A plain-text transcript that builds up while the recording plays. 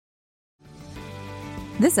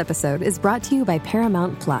This episode is brought to you by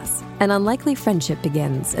Paramount Plus. An unlikely friendship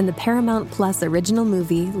begins in the Paramount Plus original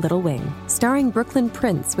movie Little Wing, starring Brooklyn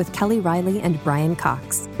Prince with Kelly Riley and Brian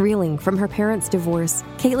Cox. Reeling from her parents' divorce,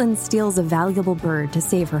 Caitlin steals a valuable bird to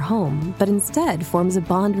save her home, but instead forms a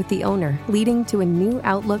bond with the owner, leading to a new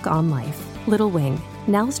outlook on life. Little Wing,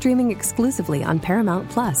 now streaming exclusively on Paramount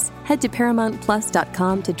Plus. Head to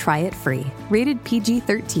ParamountPlus.com to try it free. Rated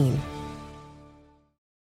PG-13.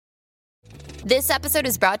 This episode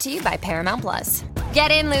is brought to you by Paramount Plus.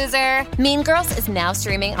 Get in, loser! Mean Girls is now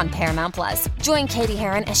streaming on Paramount Plus. Join Katie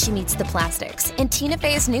Heron as she meets the plastics in Tina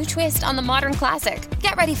Fey's new twist on the modern classic.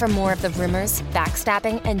 Get ready for more of the rumors,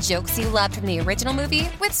 backstabbing, and jokes you loved from the original movie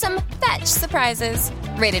with some fetch surprises.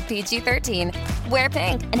 Rated PG-13. Wear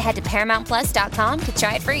pink and head to ParamountPlus.com to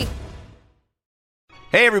try it free.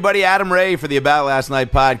 Hey everybody, Adam Ray for the About Last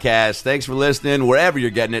Night podcast. Thanks for listening wherever you're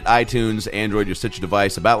getting it, iTunes, Android, your Stitcher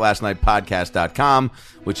device, aboutlastnightpodcast.com,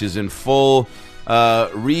 which is in full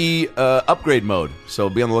upgrade mode. So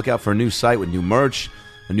be on the lookout for a new site with new merch,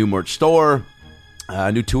 a new merch store,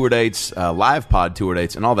 new tour dates, live pod tour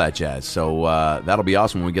dates, and all that jazz. So that'll be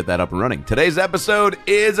awesome when we get that up and running. Today's episode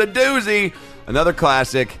is a doozy, another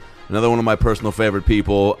classic. Another one of my personal favorite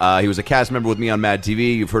people. He was a cast member with me on Mad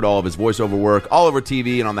TV. You've heard all of his voiceover work all over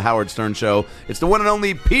TV and on the Howard Stern Show. It's the one and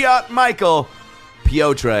only Piotr Michael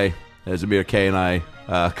Piotre, as Amir K and I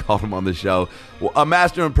called him on the show. A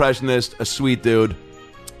master impressionist, a sweet dude.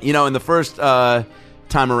 You know, in the first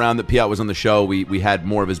time around that Piotr was on the show, we had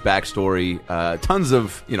more of his backstory. Tons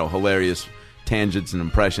of, hilarious tangents and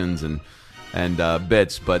impressions and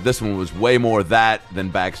bits, but this one was way more that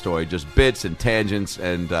than backstory, just bits and tangents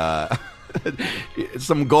and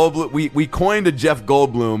some Goldblum. We coined a Jeff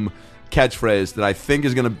Goldblum catchphrase that I think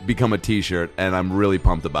is going to become a t-shirt, and I'm really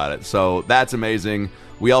pumped about it. So that's amazing.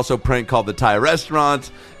 We also prank called the Thai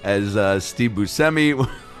restaurant as Steve Buscemi,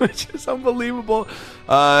 which is unbelievable.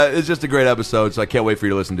 It's just a great episode, so I can't wait for you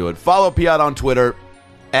to listen to it. Follow Piotr on Twitter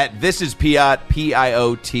at ThisIsPiotr,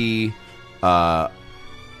 Piot.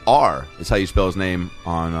 R is how you spell his name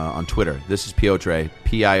on Twitter. This is Piotr,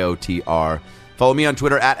 Piotr. Follow me on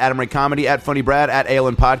Twitter at Adam Ray Comedy, at Funny Brad, at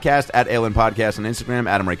ALN Podcast, at ALN Podcast on Instagram,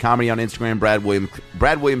 Adam Ray Comedy on Instagram, Brad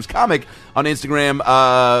Williams Comic on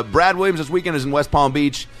Instagram. Brad Williams this weekend is in West Palm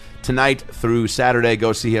Beach tonight through Saturday.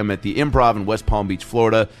 Go see him at the Improv in West Palm Beach,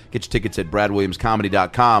 Florida. Get your tickets at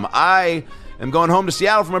BradWilliamsComedy.com. I am going home to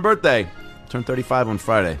Seattle for my birthday. Turned 35 on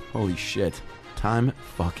Friday. Holy shit. Time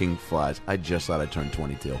fucking flies. I just thought I turned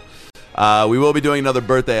 22. We will be doing another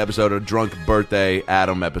birthday episode, a drunk birthday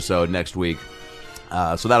Adam episode next week.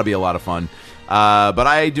 So that'll be a lot of fun. But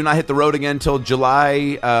I do not hit the road again until June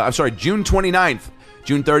 29th.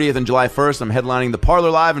 June 30th and July 1st, I'm headlining the Parlor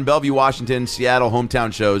Live in Bellevue, Washington, Seattle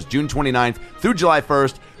hometown shows. June 29th through July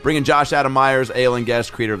 1st. Bringing Josh Adam Myers, ALN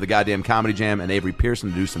guest, creator of the Goddamn Comedy Jam, and Avery Pearson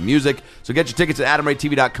to do some music. So get your tickets at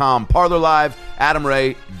AdamRayTV.com. Parlor Live, Adam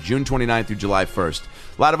Ray, June 29th through July 1st.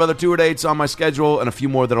 A lot of other tour dates on my schedule and a few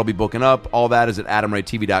more that I'll be booking up. All that is at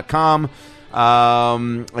AdamRayTV.com.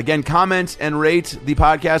 Again, comment and rate the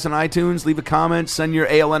podcast on iTunes. Leave a comment. Send your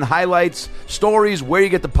ALN highlights, stories, where you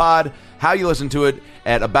get the pod, how you listen to it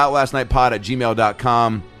at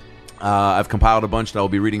aboutlastnightpod@gmail.com. I've compiled a bunch that I'll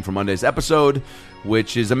be reading for Monday's episode,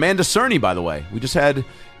 which is Amanda Cerny, by the way. We just had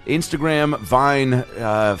Instagram, Vine,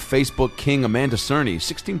 Facebook King Amanda Cerny,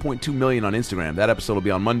 16.2 million on Instagram. That episode will be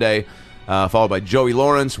on Monday, followed by Joey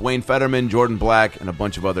Lawrence, Wayne Fetterman, Jordan Black, and a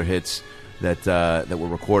bunch of other hits that we're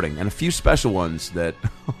recording. And a few special ones that,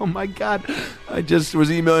 oh my God, I just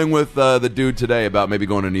was emailing with the dude today about maybe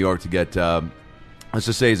going to New York to get, let's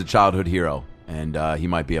just say he's a childhood hero, and he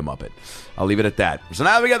might be a Muppet. I'll leave it at that. So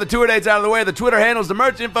now we got the tour dates out of the way, the Twitter handles, the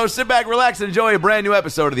merch info. Sit back, relax, and enjoy a brand new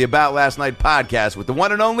episode of the About Last Night podcast with the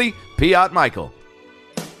one and only Piotr Michael.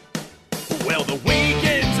 Well, the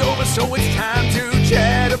weekend's over, so it's time to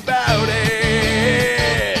chat about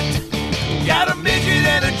it. Got a midget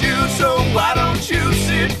and a Jew, so why don't you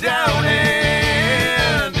sit down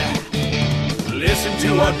and listen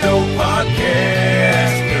to our dope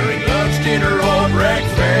podcast during lunch, dinner, or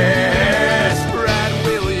breakfast. Brad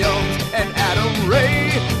Williams and Adam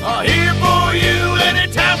Ray are here for you any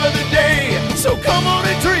time of the day. So come on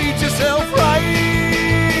and treat yourself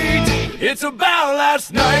right. It's About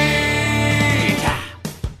Last Night.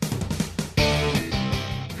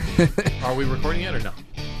 Are we recording it or no?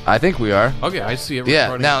 I think we are. Okay, I see it Yeah,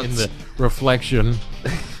 recording now in the reflection.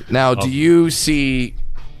 Now, do you see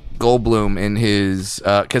Goldblum in his...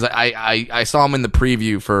 Because I saw him in the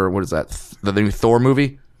preview for, what is that, the new Thor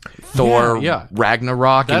movie? Thor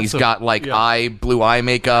Ragnarok, and he's got blue eye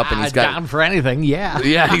makeup, and he's got down for anything, yeah,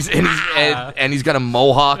 he's got a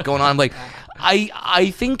mohawk going on. Like,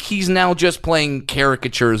 I think he's now just playing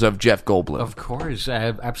caricatures of Jeff Goldblum. Of course,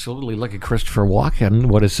 absolutely. Look at Christopher Walken.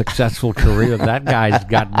 What a successful career that guy's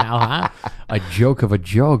got now, huh? A joke of a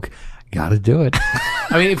joke. Got to do it.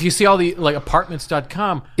 I mean, if you see all the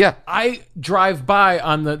apartments.com, yeah, I drive by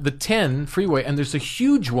on the 10 freeway and there's a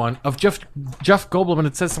huge one of Jeff Goldblum and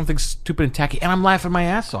it says something stupid and tacky and I'm laughing my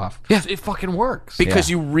ass off. Yeah, it fucking works because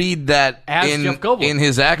you read that as Jeff Goldblum in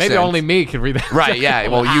his accent. Maybe only me can read that. Right? Yeah.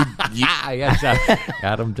 Well, you yes,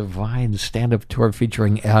 Adam Devine stand-up tour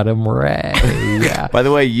featuring Adam Ray. Yeah. By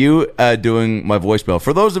the way, you doing my voicemail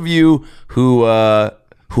for those of you who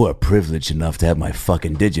are privileged enough to have my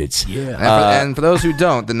fucking digits. Yeah. And for those who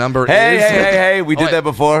don't, the number is... Hey, we did that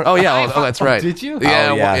before. Oh, yeah. Oh, that's right. Did you?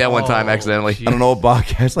 Yeah, one time accidentally. On an old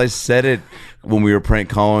podcast, I said it when we were prank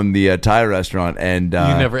calling the Thai restaurant. And you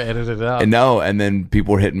never edited it out. No, and then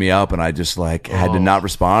people were hitting me up, and I just had to not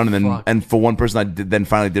respond. And then, and for one person, then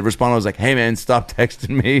finally did respond. I was like, "Hey man, stop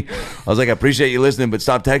texting me." I was like, "I appreciate you listening, but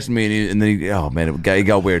stop texting me." And then, oh man, it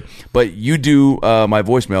got weird. But you do my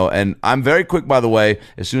voicemail, and I'm very quick, by the way.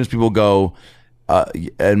 As soon as people go,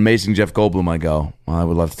 "Amazing Jeff Goldblum," I go, "Well, I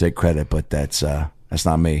would love to take credit, but that's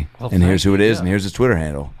not me." Well, and here's who it is, and here's his Twitter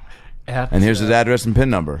handle. And here's his address and PIN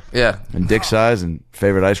number. Yeah. And dick size and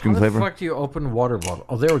favorite ice cream flavor. How the fuck do you open water bottle?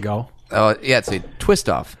 Oh, there we go. Yeah, it's a twist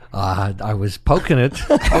off. I was poking it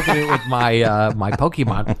with my my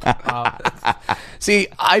Pokemon. See,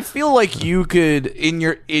 I feel like you could in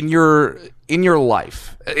your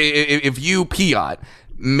life, if you Piot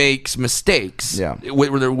makes mistakes,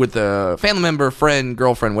 with a family member, friend,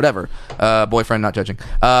 girlfriend, whatever, boyfriend, not judging,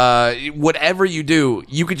 whatever you do,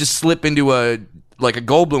 you could just slip into a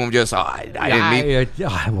Goldblum of just, I didn't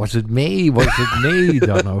mean. Was it me? Was it me?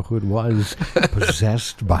 Don't know who it was.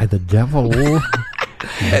 Possessed by the devil.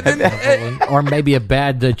 Or maybe a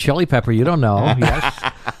bad chili pepper. You don't know. Yes.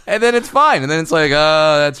 And then it's fine. And then it's like,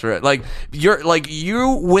 that's right. Like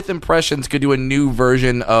you with impressions could do a new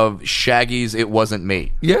version of Shaggy's "It Wasn't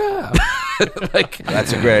Me." Yeah.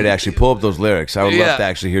 That's a great idea. Actually, pull up those lyrics. I would love to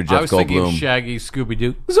actually hear Jeff Goldblum. I was thinking Shaggy, Scooby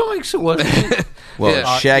Doo. Zoinks, it wasn't.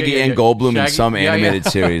 Well, Shaggy and Goldblum in some animated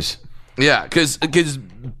series. Yeah, because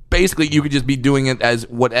basically you could just be doing it as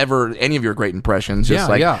whatever, any of your great impressions. Just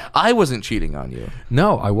I wasn't cheating on you.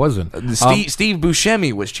 No, I wasn't. Steve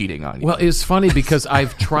Buscemi was cheating on you. Well, it's funny because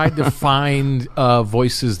I've tried to find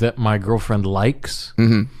voices that my girlfriend likes.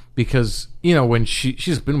 Mm-hmm. Because, when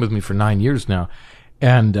she's been with me for 9 years now.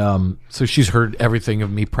 And so she's heard everything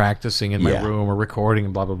of me practicing in my room or recording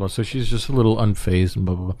and blah, blah, blah. So she's just a little unfazed and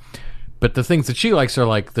blah, blah, blah. But the things that she likes are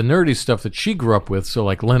like the nerdy stuff that she grew up with. So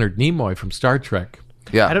like Leonard Nimoy from Star Trek.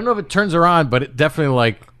 Yeah. I don't know if it turns her on, but it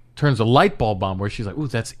definitely turns a light bulb on where she's like, ooh,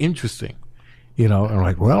 that's interesting. And I'm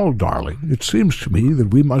like, well, darling, it seems to me that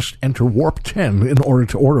we must enter warp 10 in order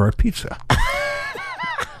to order a pizza.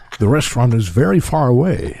 The restaurant is very far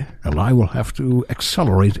away, and I will have to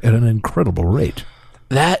accelerate at an incredible rate.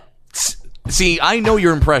 See, I know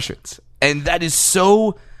your impressions, and that is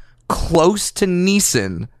close to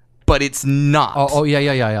Neeson, but it's not. Oh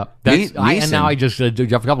yeah. And now I just do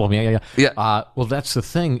Jeff Goldblum. Yeah. Well, that's the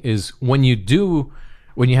thing is when you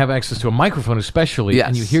have access to a microphone, especially,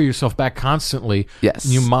 and you hear yourself back constantly, and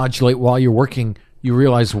you modulate while you're working, you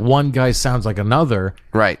realize one guy sounds like another,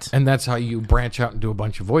 right? And that's how you branch out and do a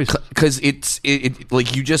bunch of voices. Because it's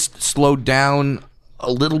like you just slow down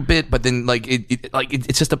a little bit, but then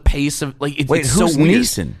it's just a pace of Wait, it's who's so weird.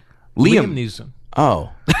 Neeson? Liam Neeson.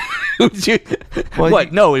 Oh.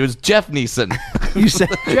 What? No, it was Jeff Neeson. You said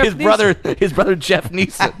his brother Jeff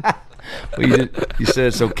Neeson. Well, you said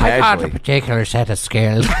it so casually. I got a particular set of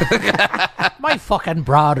skills. My fucking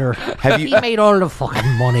brother. He made all the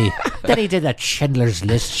fucking money. Then he did that Schindler's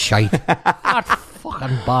List shite. That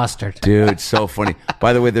fucking bastard. Dude, so funny.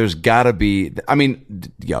 By the way, there's got to be... I mean,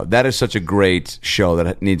 that is such a great show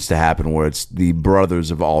that needs to happen where it's the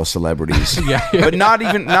brothers of all celebrities. But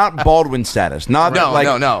not Baldwin status. Not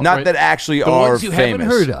that actually the are ones you famous. haven't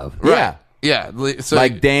heard of. Right. Yeah, so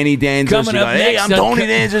like Danny Danza. Hey, I'm Tony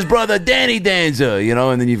Danza's brother, Danny Danza.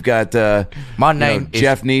 And then you've got my name is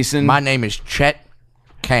Jeff Neeson. My name is Chet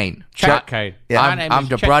Kane. Chet Kane. Yeah. I'm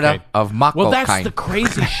the brother Kane. Of Michael Well, that's Kane. the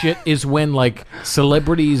crazy shit is when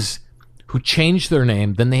celebrities who change their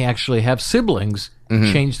name, then they actually have siblings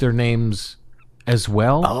change their names as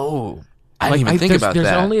well. Oh. I didn't even think about that.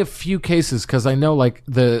 There's only a few cases because I know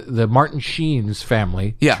the Martin Sheen's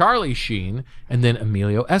family, Charlie Sheen, and then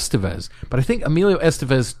Emilio Estevez. But I think Emilio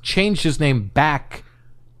Estevez changed his name back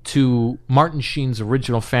to Martin Sheen's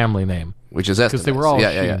original family name, which is Estevez. Because they were all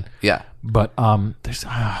Sheen. Yeah. But there's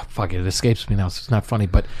fuck it escapes me now, so it's not funny.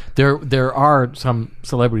 But there are some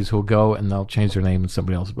celebrities who'll go and they'll change their name, and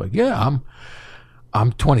somebody else will be like, yeah,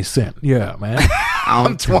 I'm 20 Cent. Yeah, man.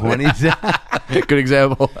 I'm 20 Cent. Good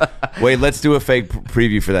example. Wait, let's do a fake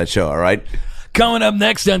preview for that show. All right. Coming up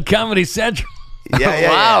next on Comedy Central.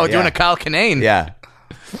 Wow, doing a Kyle Kinane. Yeah.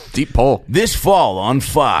 Deep pull. This fall on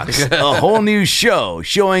Fox, a whole new show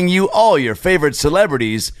showing you all your favorite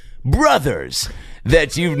celebrities, brothers,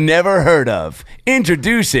 that you've never heard of.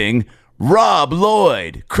 Introducing Rob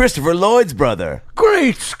Lloyd, Christopher Lloyd's brother.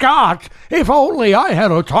 Great Scott! If only I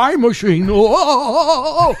had a time machine.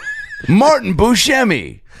 Oh! Martin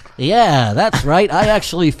Buscemi. Yeah, that's right. I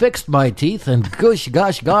actually fixed my teeth, and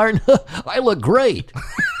gosh darn, I look great.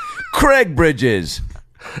 Craig Bridges.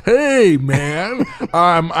 Hey, man,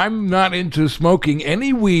 I'm not into smoking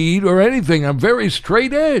any weed or anything. I'm very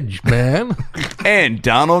straight edge, man. And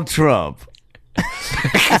Donald Trump.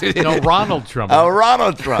 No, Ronald Trump. Oh,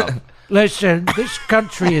 Ronald Trump. Listen, this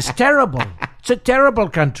country is terrible. It's a terrible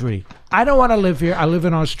country. I don't want to live here. I live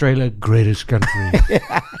in Australia, greatest country.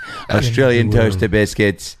 Australian toaster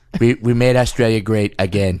biscuits. We made Australia great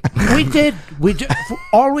again. We did.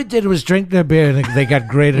 All we did was drink their beer, and they got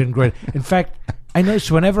greater and greater. In fact, I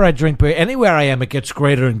notice whenever I drink beer, anywhere I am, it gets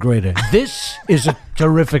greater and greater. This is a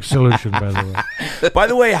terrific solution, by the way. By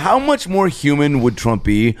the way, how much more human would Trump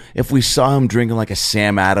be if we saw him drinking like a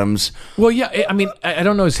Sam Adams? Well, yeah, I mean, I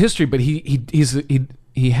don't know his history, but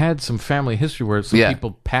he had some family history where some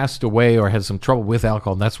people passed away or had some trouble with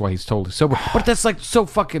alcohol, and that's why he's totally sober. But that's like so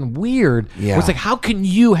fucking weird. Yeah. It's like, how can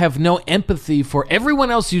you have no empathy for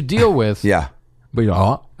everyone else you deal with? Yeah. But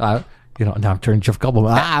now I'm turning Jeff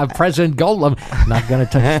Goldblum. President Goldblum, not going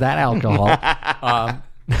to touch that alcohol.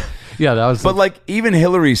 Yeah, that was. But like even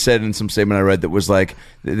Hillary said in some statement I read that was like,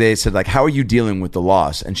 they said like, how are you dealing with the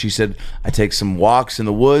loss? And she said, I take some walks in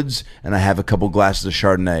the woods and I have a couple glasses of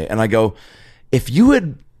Chardonnay. And I go, if you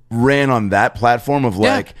had ran on that platform of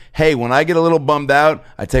like, hey, when I get a little bummed out,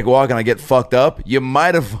 I take a walk and I get fucked up, you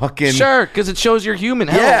might have fucking... Sure, because it shows you're human.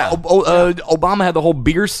 Yeah. Obama had the whole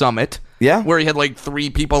beer summit. Yeah. Where he had like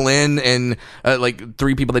 3 people in and like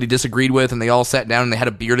 3 people that he disagreed with, and they all sat down and they had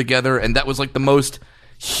a beer together, and that was like the most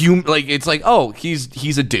human. Like, it's like, oh, he's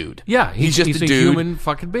a dude. Yeah, he's just a dude. Human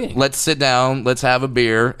fucking being. Let's sit down. Let's have a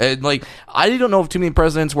beer. And like, I don't know of too many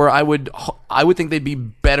presidents where I would think they'd be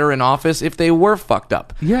better in office if they were fucked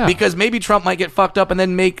up. Yeah, because maybe Trump might get fucked up and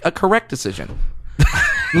then make a correct decision.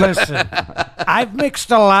 Listen, I've mixed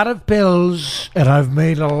a lot of pills and I've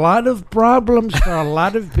made a lot of problems for a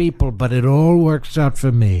lot of people, but it all works out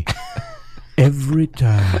for me every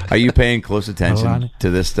time. Are you paying close attention to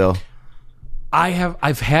this still?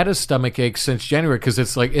 I've had a stomach ache since January because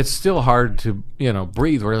it's like it's still hard to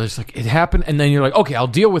breathe. Where it's like it happened, and then you're like, okay, I'll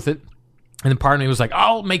deal with it. And then part of me was like,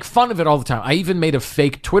 I'll make fun of it all the time. I even made a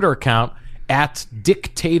fake Twitter account at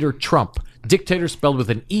Dictator Trump. Dictator spelled with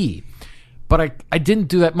an E. But I didn't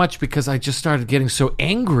do that much because I just started getting so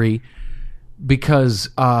angry because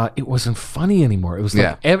it wasn't funny anymore. It was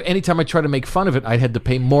like anytime I tried to make fun of it, I had to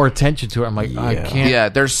pay more attention to it. I'm like, I can't. Yeah,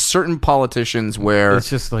 there's certain politicians where it's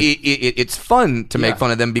just like it's fun to make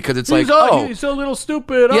fun of them because it's he's a little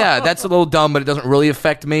stupid. Yeah, that's a little dumb, but it doesn't really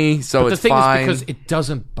affect me, so but it's the thing fine. is because it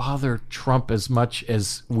doesn't bother Trump as much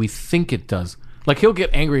as we think it does. Like he'll get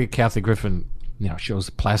angry at Kathy Griffin, shows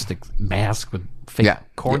a plastic mask with fake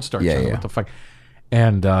cornstarch on it. What the fuck?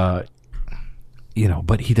 And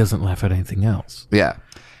but he doesn't laugh at anything else. Yeah.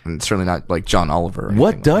 And certainly not like John Oliver.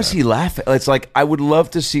 What does he laugh at? It's like, I would love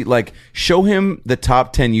to see, like, show him the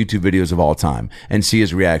top 10 YouTube videos of all time and see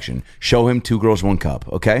his reaction. Show him 2 Girls, 1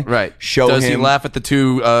 Cup, okay? Right. Does he laugh at the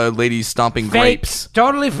 2 ladies stomping grapes?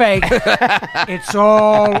 Totally fake. It's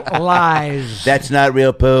all lies. That's not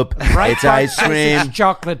real poop. It's ice cream. It's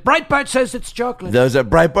chocolate. Breitbart says it's chocolate. Those are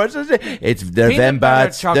Breitbart. They're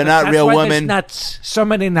Vembots. They're not real women. Nuts. So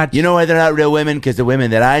many nuts. You know why they're not real women? Because the women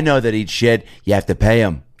that I know that eat shit, you have to pay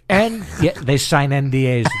them. And they sign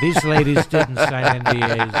NDAs. These ladies didn't sign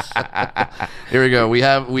NDAs. Here we go. We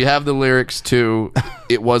have the lyrics to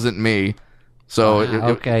 "It Wasn't Me." So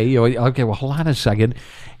okay. Well, hold on a second.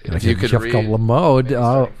 If you could Jeff read Goldblum mode.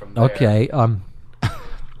 Okay.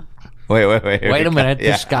 Wait a minute.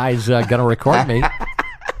 This guy's gonna record me.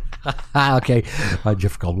 Okay,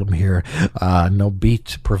 Jeff Goldblum here. No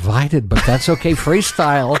beat provided, but that's okay.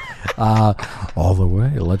 Freestyle all the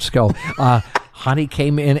way. Let's go. Honey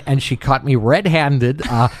came in and she caught me red-handed,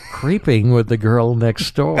 creeping with the girl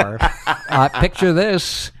next door. Picture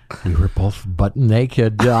this. We were both butt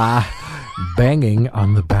naked, banging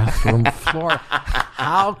on the bathroom floor.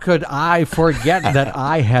 How could I forget that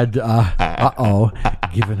I had,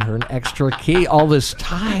 given her an extra key all this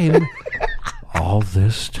time? all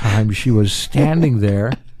this time she was standing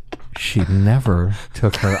there, she never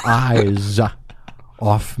took her eyes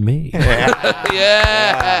off me.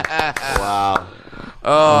 Yeah. Wow.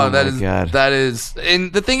 Oh, God. that is,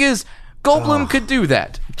 and the thing is, Goldblum could do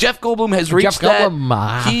that. Jeff Goldblum has reached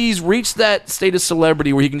he's reached that state of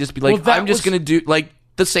celebrity where he can just be like, I'm just going to do like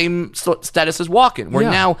the same status as Walken. Where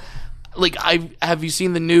now, like, have you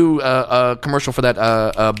seen the new commercial for that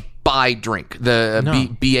Bai drink,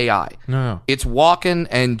 the BAI? No. It's Walken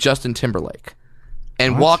and Justin Timberlake,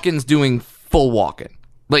 and Walken's doing full Walken.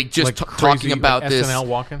 Like just talking about this SNL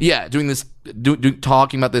Walken? Yeah, doing this,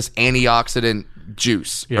 talking about this antioxidant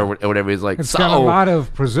juice or whatever it's like. It's got a lot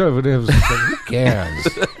of preservatives. But who cares?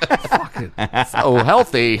 Fuck it. So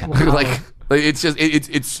healthy. like it's just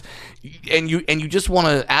it's and you just want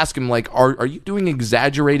to ask him like, are you doing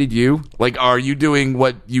exaggerated you? Like, are you doing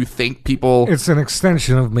what you think people? It's an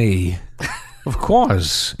extension of me. Of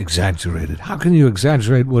course, exaggerated. How can you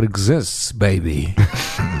exaggerate what exists, baby?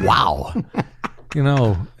 Wow. You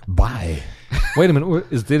know, bye. Wait a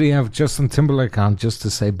minute. Did he have Justin Timberlake on just to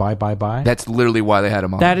say bye, bye, bye? That's literally why they had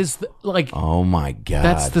him on. That is oh my God.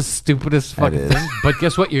 That's the stupidest fucking thing. But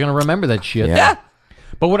guess what? You're going to remember that shit. Yeah.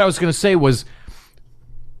 But what I was going to say was,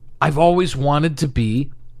 I've always wanted to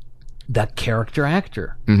be that character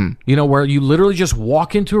actor. Mm-hmm. You know, where you literally just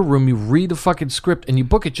walk into a room, you read the fucking script, and you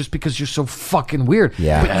book it just because you're so fucking weird.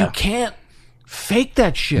 Yeah. But you can't fake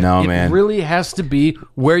that shit. No, it man. really has to be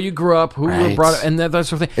where you grew up, who you were brought up, and that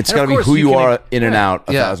sort of thing. It's got to be who you are in and out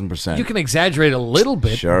 1,000%. You can exaggerate a little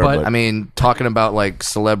bit, Sure, but I mean, talking about like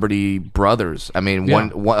celebrity brothers. I mean,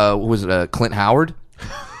 what was it? Clint Howard.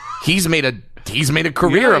 He's made a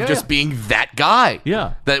career of just being that guy.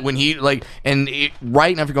 Yeah. That when he right now,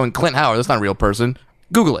 if you're going Clint Howard, that's not a real person.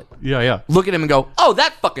 Google it. Yeah. Look at him and go, oh,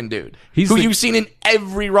 that fucking dude. Who you've seen in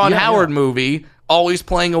every Ron Howard movie. Always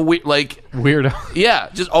playing a weirdo. Yeah,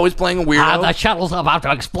 just always playing a weirdo. The shuttle's about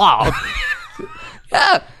to explode.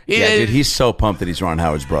 Yeah, dude, he's so pumped that he's Ron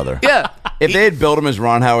Howard's brother. Yeah. If they had built him as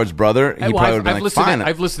Ron Howard's brother, he probably would have been like, fine.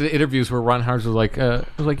 I've listened to interviews where Ron Howard was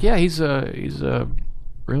like, yeah, he's a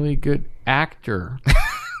really good actor.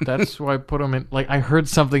 That's why I put him in. Like, I heard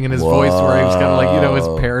something in his voice where he was kind of like, you know, his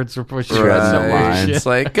parents were pushing him. It's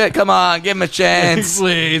like, come on, give him a chance,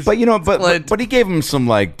 please. But you know, but he gave him some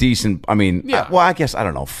like decent. I mean, I guess I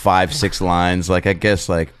don't know, 5-6 lines. Like I guess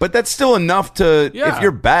but that's still enough to. Yeah. If you're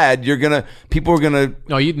bad, people are gonna.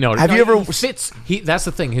 No, you know. Have you ever? He fits. That's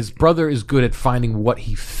the thing. His brother is good at finding what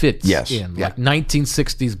he fits in. Yeah. Like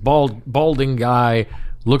 1960s balding guy.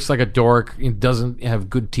 Looks like a dork. He doesn't have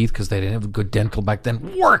good teeth because they didn't have good dental back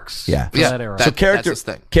then. Works. Yeah. For that era. So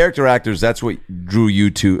character actors. That's what drew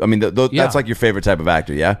you to. I mean, that's like your favorite type of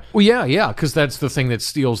actor. Yeah. Well, yeah, because that's the thing that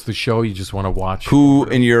steals the show. You just want to watch. Who,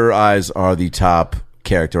 in your eyes, are the top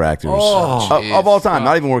character actors of all time?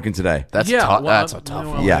 Not even working today. That's a tough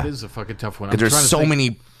one. Yeah, it is a fucking tough one. Because there's so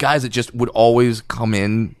many guys that just would always come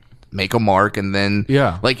in, make a mark, and then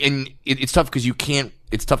and it's tough because you can't.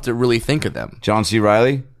 It's tough to really think of them. John C.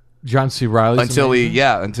 Reilly until he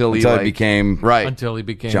became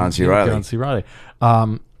John C. Reilly.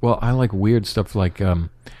 Well, I like weird stuff like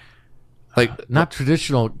not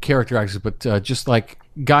traditional character actors, but just like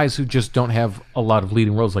guys who just don't have a lot of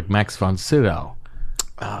leading roles, like Max von Sydow,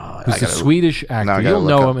 who's a Swedish actor. You'll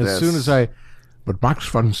know him as soon as I. But Max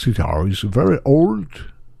von Sydow is a very old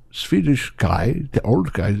Swedish guy. The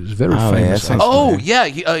old guy is very famous. He's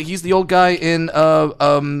the old guy in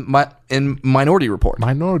Minority Report.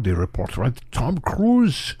 Minority Report, right? Tom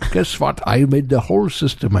Cruise. Guess what? I made the whole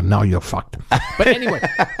system, and now you're fucked. But anyway,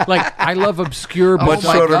 like I love obscure. Oh my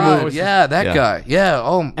God! Yeah, that guy.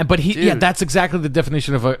 Yeah. But that's exactly the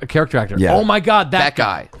definition of a character actor. Yeah. Oh my God, that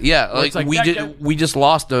guy. Yeah, we just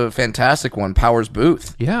lost a fantastic one, Powers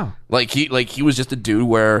Booth. Yeah. Like he was just a dude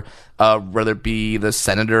where whether it be the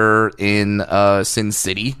senator in Sin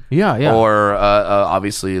City, or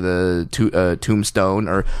obviously the Tombstone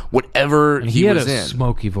or whatever he had was a in.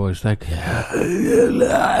 Smoky voice, like just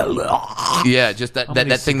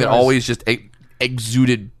that thing that always just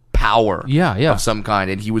exuded power, of some kind,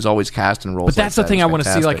 and he was always cast in roles. But that's the thing I want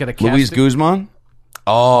to see, like at a casting. Luis Guzman.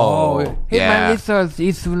 Hey man,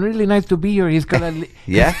 it's really nice to be here. He's got a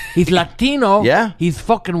he's Latino. Yeah, he's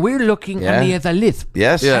fucking weird looking, and he has a lisp.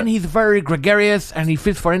 Yes, and he's very gregarious, and he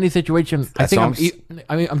fits for any situation.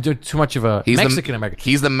 I'm doing too much of a Mexican American.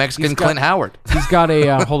 He's the Mexican Clint Howard. He's got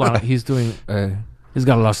a hold on. He's doing. He's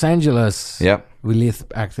got a Los Angeles. Yep.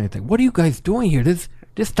 Lisp accent. What are you guys doing here?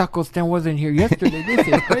 This taco stand wasn't here yesterday. This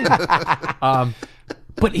is crazy.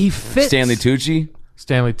 But he fits. Stanley Tucci.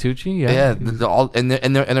 Stanley Tucci, yeah.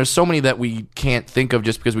 And there's so many that we can't think of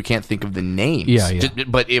just because we can't think of the names. Yeah.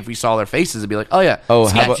 But if we saw their faces, it'd be like, oh yeah. Oh,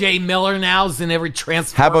 How about Jay Miller now's in every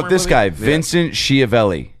Transformer How about this movie? guy, Vincent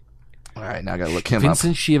Schiavelli? All right, now I gotta look him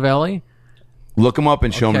Vincent Schiavelli? Look him up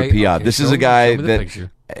and show him the PI. Okay, this is a guy show me the that,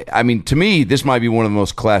 picture. I mean, to me, this might be one of the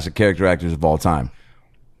most classic character actors of all time.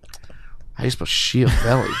 How do you spell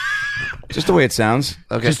Schiavelli? Just the way it sounds.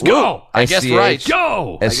 Okay, Just go. I guess right.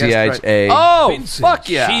 Go. S-C-H-A. Oh, Vincent fuck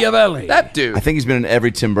yeah. Schiavelli. That dude. I think he's been in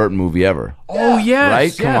every Tim Burton movie ever. Oh, yes.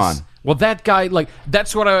 Right? Come yes. on. Well, that guy, like,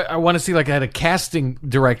 that's what I want to see, like, at a casting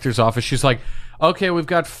director's office. She's like, okay, we've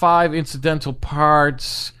got 5 incidental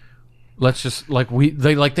parts. Let's just, like,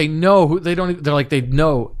 they know who, they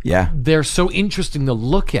know. Yeah. They're so interesting to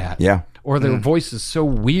look at. Yeah. Or their voice is so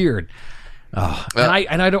weird. And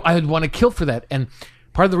I would want to kill for that. And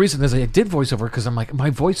part of the reason is I did voiceover because I'm like, my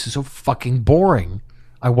voice is so fucking boring.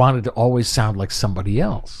 I wanted to always sound like somebody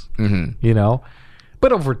else, you know?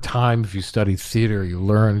 But over time, if you study theater, you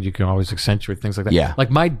learn, you can always accentuate things like that. Yeah.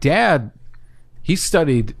 Like my dad, he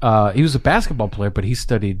studied, he was a basketball player, but he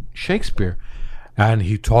studied Shakespeare. And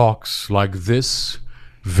he talks like this,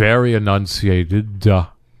 very enunciated,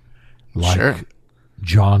 like Sure.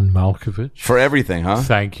 John Malkovich. For everything, huh?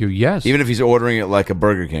 Thank you, yes. Even if he's ordering it like a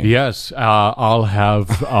Burger King. Yes, I'll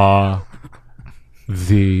have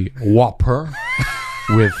the Whopper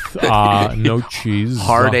with no cheese.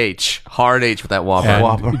 Hard H with that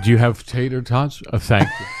Whopper. And do you have tater tots? Thank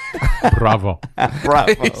you. Bravo.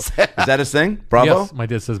 Bravo. Is that his thing? Bravo? Yes, my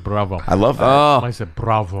dad says bravo. I love that. I said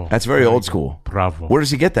bravo. That's very old school. Bravo. Where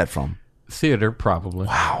does he get that from? Theater, probably.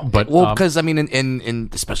 Wow. But Well, because I mean, in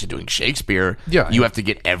especially doing Shakespeare, Yeah. you have to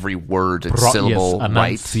get every word and syllable yes, right.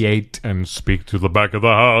 enunciate and speak to the back of the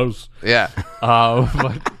house. Yeah.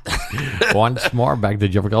 But once more, back to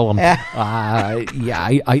Jeff Goldblum.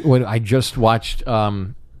 I just watched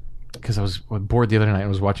because I was bored the other night. I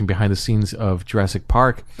was watching behind the scenes of Jurassic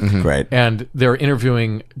Park. Great. And they're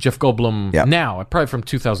interviewing Jeff Goldblum now, probably from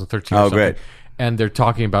 2013. Oh, or something. great. And they're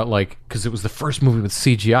talking about, like, because it was the first movie with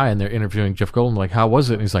CGI, and they're interviewing Jeff Goldblum, like, how was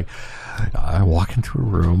it? And he's like, I walk into a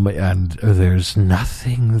room, and there's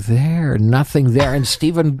nothing there. And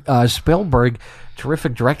Steven Spielberg,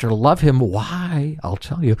 terrific director, love him. Why? I'll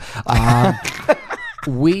tell you.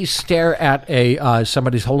 We stare at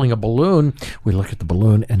somebody's holding a balloon. We look at the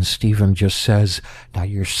balloon, and Steven just says, now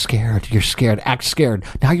you're scared, act scared.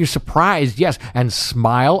 Now you're surprised, yes, and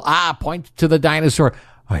smile. Point to the dinosaur.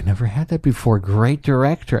 I never had that before. Great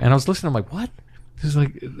director. And I was listening, I'm like, what? This is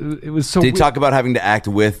like, it was so Did he weird. talk about having to act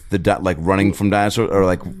with the like running from dinosaurs or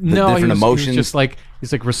like the different he was emotions? just like,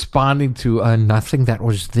 he's like responding to nothing that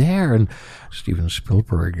was there. And Steven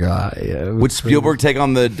Spielberg. Would Spielberg take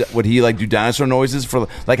on would he like do dinosaur noises for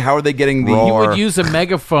like, how are they getting the He would use a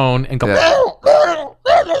megaphone and go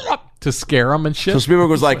to scare him and shit. So Spielberg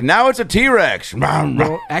was like, now it's a T-Rex.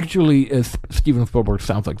 Well, actually, Steven Spielberg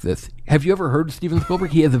sounds like this. Have you ever heard Steven Spielberg?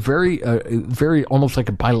 He has a very almost like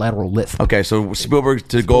a bilateral lisp. Okay, so Spielberg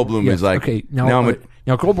to Goldblum Yes, is like, okay, now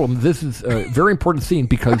Goldblum, this is a very important scene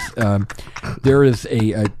because there is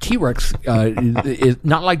a T-Rex, is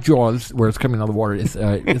not like Jaws where it's coming out of the water.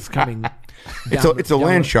 It's coming. It's a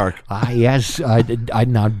land shark. Yes.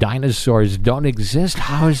 Now dinosaurs don't exist.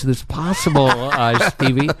 How is this possible,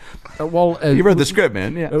 Stevie? You read the script,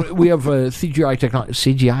 man. Yeah. We have CGI technology.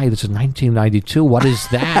 CGI. This is 1992. What is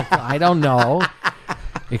that? I don't know.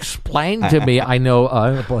 Explain to me. I know,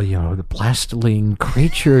 the plastiline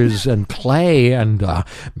creatures and clay and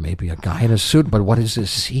maybe a guy in a suit. But what is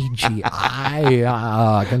this CGI?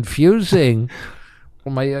 Confusing.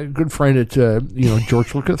 Well, my good friend at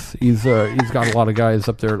George Lucas, he's got a lot of guys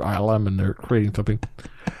up there at ILM, and they're creating something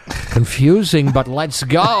confusing. But let's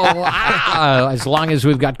go. As long as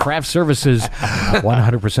we've got craft services,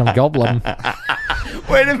 100% Goldblum.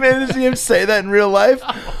 Wait a minute, does he him say that in real life?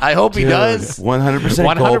 I hope he does. 100%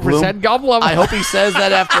 100% Goldblum. I hope he says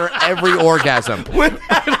that after every orgasm. 100%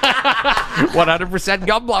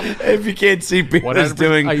 Goldblum. If you can't see, Peter's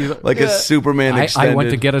doing like a Superman extended. I went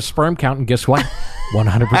to get a sperm count, and guess what?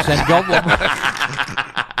 100% Goldblum.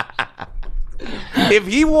 If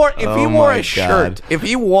he wore a shirt, if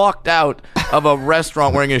he walked out of a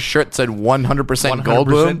restaurant wearing a shirt that said 100%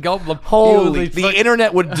 Goldblum, holy, the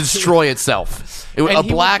internet would destroy itself. A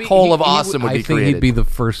black hole of awesome would be created. I think he'd be the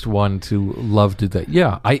first one to love to that.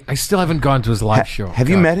 Yeah, I still haven't gone to his live show. Have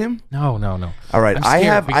you met him? No. All right, I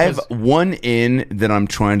have one in that I'm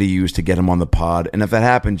trying to use to get him on the pod, and if that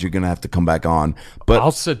happens, you're gonna have to come back on. But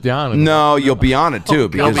I'll sit down. No, you'll be on it too.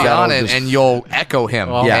 You'll be on it, and you'll echo him,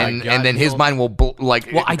 and then his mind will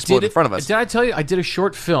explode in front of us. Did I tell you I did a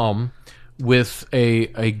short film with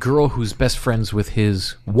a girl who's best friends with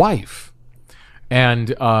his wife, and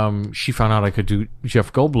she found out I could do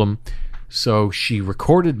Jeff Goldblum, so she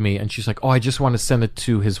recorded me, and she's like, "Oh, I just want to send it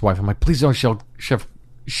to his wife." I'm like, "Please don't show Chef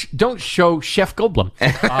Goldblum,"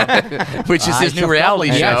 which is his new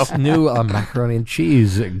reality show. Yes, new macaroni and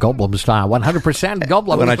cheese Goldblum style, 100%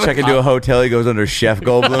 Goldblum. When I check into a hotel, he goes under Chef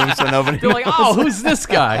Goldblum, so nobody. They're like, "Oh, who's this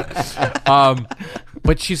guy?"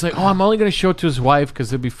 But she's like, "Oh, I'm only going to show it to his wife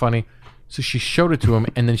because it'd be funny." So she showed it to him,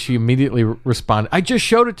 and then she immediately responded, "I just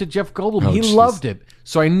showed it to Jeff Goldblum. He loved it."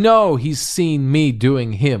 So I know he's seen me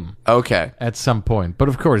doing him. Okay. At some point. But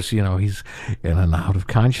of course, he's in and out of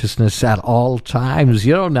consciousness at all times.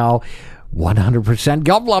 You don't know. 100%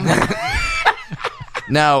 Goldblum.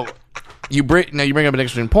 Now, you bring up an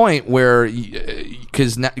interesting point where,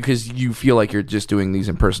 because you feel like you're just doing these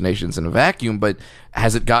impersonations in a vacuum, but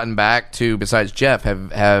has it gotten back to, besides Jeff,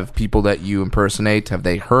 have people that you impersonate, have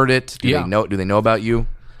they heard it? Do they know about you?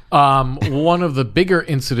 One of the bigger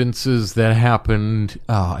incidences that happened,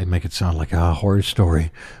 I make it sound like a horror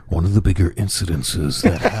story. One of the bigger incidences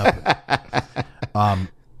that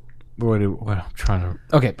happened. what I'm trying to.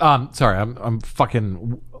 Okay. Sorry. I'm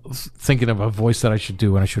fucking thinking of a voice that I should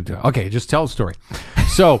do when I should do. Okay, just tell a story.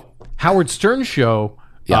 So Howard Stern show.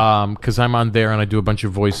 Because I'm on there and I do a bunch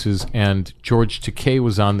of voices, and George Takei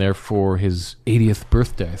was on there for his 80th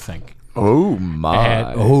birthday, I think. Oh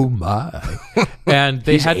my! And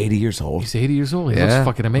he's 80 years old. He's 80 years old. He looks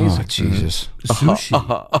fucking amazing. Oh, Jesus! Sushi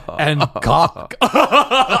and cock.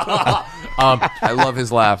 I love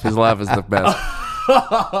his laugh. His laugh is the best.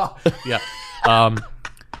 Yeah.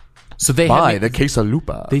 So they Buy had the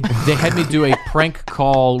quesalupa. They had me do a prank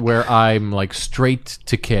call where I'm like straight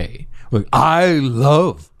to K. Like, I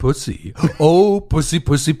love pussy. Oh, pussy,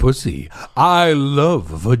 pussy, pussy. I love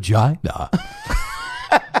vagina.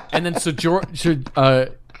 And then so George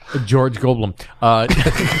Goldblum,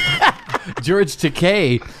 George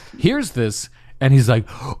Takei hears this, and he's like,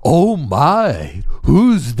 "Oh my,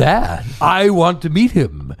 who's that? I want to meet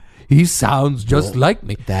him. He sounds just like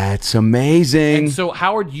me." That's amazing. And so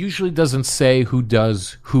Howard usually doesn't say who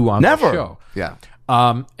does who on the show. Yeah.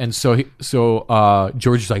 And so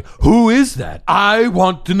George is like, "Who is that? I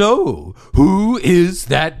want to know. Who is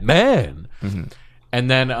that man?" Mm-hmm. And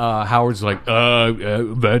then Howard's like,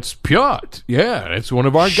 that's Piotr. Yeah, that's one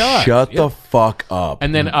of our guys. Shut the fuck up.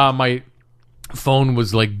 And then my phone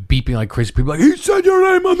was like beeping like crazy. People like, he said your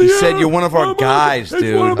name on the air. He said you're one of our guys,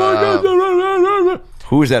 dude.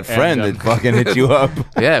 Who is that friend that fucking hit you up?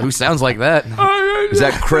 Yeah, who sounds like that? Is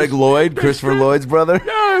that Craig Lloyd, Christopher Lloyd's brother?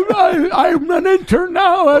 I'm an intern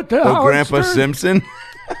now at Grandpa Stern. Simpson?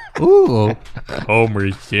 Ooh.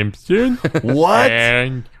 Homer Simpson? What?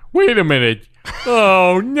 And wait a minute.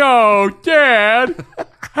 Oh, no, Dad.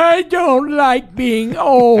 I don't like being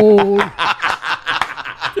old.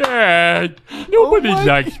 Dad, nobody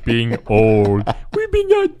likes being old. We've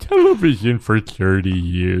been on television for 30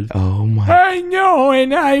 years. Oh, my. I know,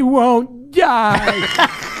 and I won't die.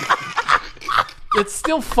 It's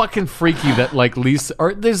still fucking freaky that like Lisa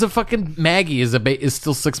or there's a fucking Maggie is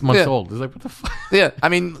still 6 months old. It's like what the fuck? Yeah, I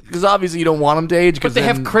mean, because obviously you don't want them to age. But they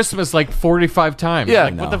have Christmas like 45 times. Yeah,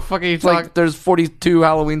 like, what the fuck are you it's talking? like there's 42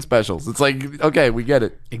 Halloween specials. It's like okay, we get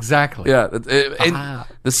it. Exactly. Yeah, and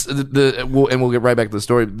we'll get right back to the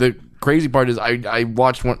story. The crazy part is I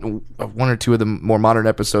watched one or two of the more modern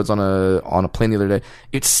episodes on a plane the other day.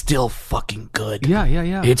 It's still fucking good. Yeah.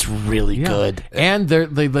 It's really good. And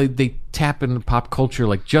they tap into pop culture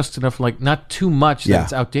like just enough, like not too much that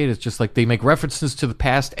it's outdated. It's just like they make references to the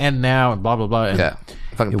past and now and blah blah blah. And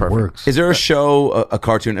fucking it perfect. Works. Is there a show, a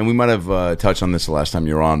cartoon, and we might have touched on this the last time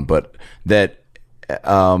you were on, but that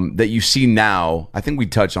you see now? I think we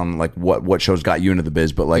touched on like what shows got you into the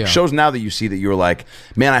biz, but like shows now that you see that you're like,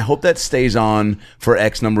 man, I hope that stays on for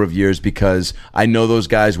X number of years because I know those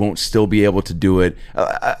guys won't still be able to do it.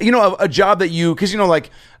 A job that you, because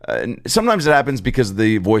sometimes it happens because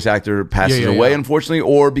the voice actor passes away, unfortunately,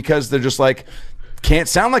 or because they're just like can't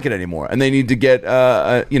sound like it anymore, and they need to get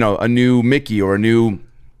a new Mickey or a new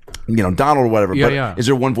Donald or whatever. Is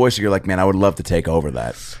there one voice that you're like, man, I would love to take over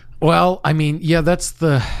that? Well, I mean,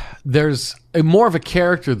 there's more of a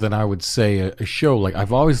character than I would say a show. Like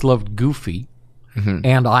I've always loved Goofy. Mm-hmm.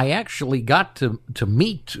 And I actually got to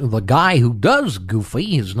meet the guy who does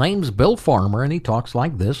Goofy. His name's Bill Farmer, and he talks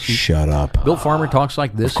like this. Shut up. Bill Farmer talks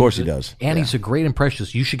like this. Of course he does. And he's a great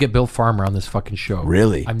impressionist. You should get Bill Farmer on this fucking show.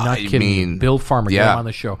 Really? I'm not kidding. Bill Farmer, get him on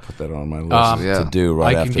the show. Put that on my list to do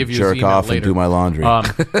right after jerk off and do my laundry.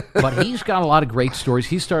 But he's got a lot of great stories.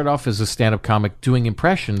 He started off as a stand-up comic doing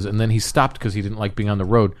impressions, and then he stopped because he didn't like being on the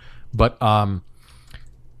road. But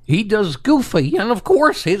he does Goofy, and of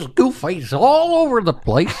course his Goofy's all over the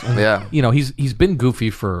place. Yeah. You know, he's been Goofy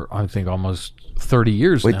for, I think, almost 30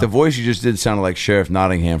 years Wait, now. the voice you just did sounded like Sheriff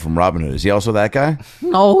Nottingham from Robin Hood. Is he also that guy?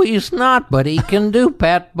 No, he's not, but he can do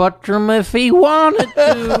Pat Buttram if he wanted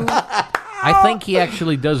to. I think he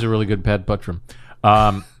actually does a really good Pat Buttram.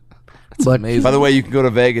 But amazing. By the way, you can go to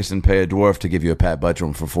Vegas and pay a dwarf to give you a Pat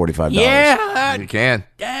Buttram for $45. yeah, You can.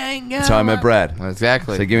 dang, That's how I met Brad.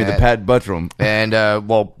 Exactly. So give me the Pat Buttram. And,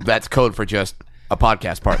 well, that's code for just a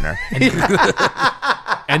podcast partner.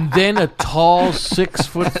 And then a tall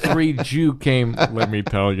 6'3" Jew came. Let me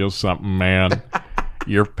tell you something, man.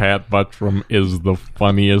 Your Pat Buttram is the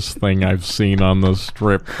funniest thing I've seen on the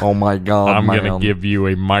strip. Oh, my God, I'm man. going to give you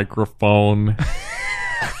a microphone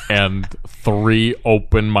and 3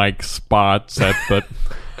 open mic spots at the...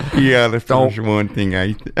 Yeah, that's one thing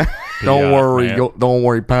I... Don't worry, man. don't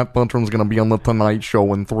worry. Pat Buttram's gonna be on the Tonight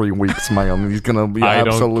Show in 3 weeks, man. He's gonna be I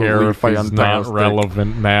absolutely don't care if fantastic. he's not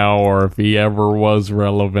relevant now or if he ever was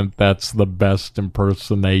relevant. That's the best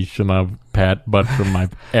impersonation of Pat Buttram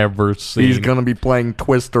I've ever seen. He's gonna be playing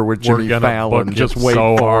Twister with We're Jimmy gonna Fallon. book Just it wait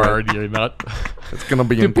so for hard. it. You're not. It's gonna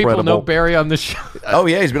be Do incredible. people know Barry on the show? Oh,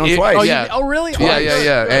 yeah, he's been on twice. Oh, yeah. Oh, really?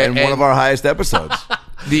 Yeah. And one of our highest episodes.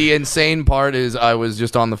 The insane part is I was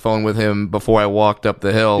just on the phone with him before I walked up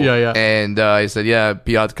the hill. Yeah. And I said, yeah,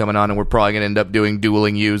 Piot's coming on, and we're probably going to end up doing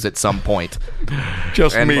dueling U's at some point.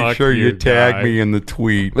 Just And make fuck sure you you, tag guy. me in the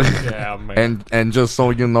tweet. Yeah, man. And just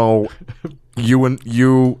so you know,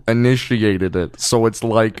 you initiated it. So it's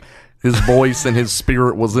like his voice and his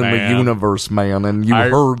spirit was in Man. the universe, man, and you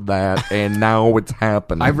heard that, and now it's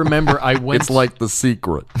happening. I remember I went. It's like The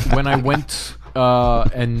Secret. when I went,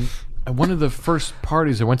 and one of the first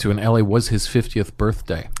parties I went to in LA was his 50th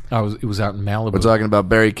birthday. It was out in Malibu. We're talking about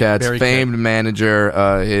Barry Katz, Barry famed manager.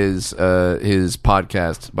 His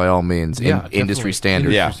podcast, by all means, definitely. Industry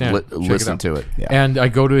Standard. Industry Standard. Check Listen out. to it. And I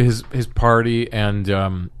go to his party, and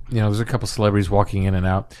there's a couple celebrities walking in and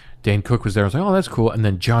out. Dane Cook was there. I was like, oh, that's cool. And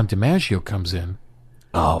then John DiMaggio comes in.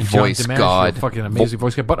 Oh, And John voice DiMaggio, god, fucking amazing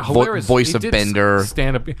voice guy, but hilarious. voice He of did Bender.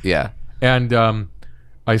 stand up. Yeah. And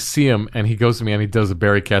I see him, and he goes to me, and he does a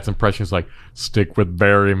Barry Katz impression. He's like, stick with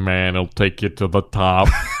Barry, man. He'll take you to the top.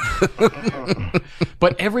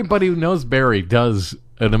 But everybody who knows Barry does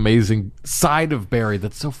an amazing side of Barry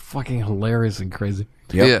that's so fucking hilarious and crazy.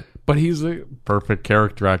 Yeah. But he's a perfect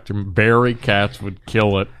character actor. Barry Katz would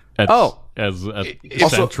kill it as a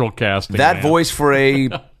central casting. That man. voice for a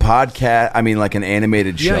podcast, I mean, like an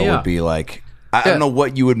animated show Yeah. would be like... I don't know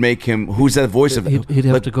what you would make him... Who's that voice of... he'd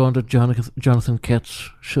have to go on to Jonathan Katz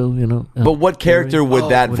show, you know. But what character would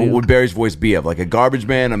would Barry's voice be of? Like a garbage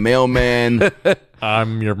man, a mailman?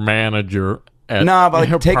 I'm your manager. At No, but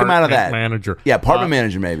like, take him out of apartment that. Manager. Yeah, apartment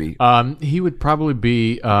manager maybe. He would probably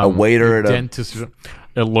be A waiter a at a- dentist.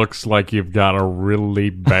 It looks like you've got a really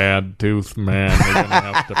bad tooth, man. You're gonna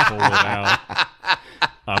have to pull it out.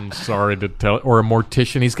 I'm sorry to tell. Or a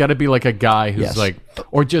mortician. He's got to be like a guy who's Yes. like,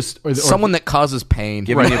 or Someone that causes pain.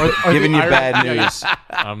 Giving you bad Yeah, news.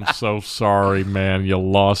 I'm so sorry, man. You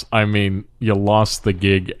lost the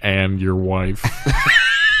gig and your wife.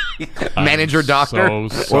 Manager doctor. So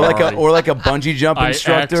sorry. Or like a bungee jump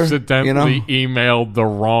instructor. I accidentally you know? emailed the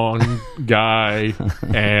wrong guy,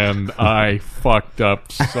 and I fucked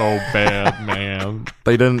up so bad, man.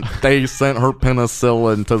 They sent her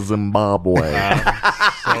penicillin to Zimbabwe.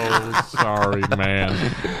 I'm so sorry, man.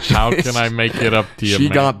 How can I make it up to you, She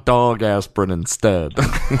man? got dog aspirin instead.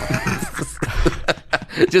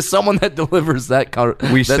 Just someone that delivers that kind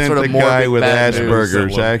of We that sent sort of the guy morbid with bad Asperger's,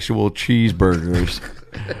 news. actual cheeseburgers.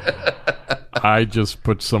 I just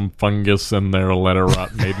put some fungus in there, let it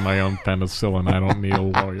rot, made my own penicillin. I don't need a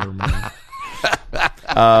lawyer, man.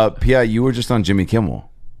 Pia, you were just on Jimmy Kimmel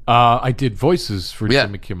I did voices for Yeah.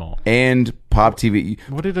 Jimmy Kimmel. and Pop TV.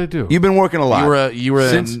 What did I do? You've been working a lot. You were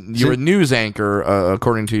a news anchor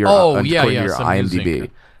according to your according to your some news IMDb.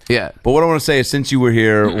 anchor. Yeah. But what I want to say is, since you were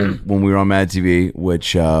here when we were on Mad TV,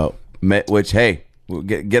 which hey, we're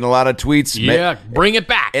getting a lot of tweets. Yeah, bring it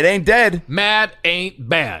back. It ain't dead. Mad ain't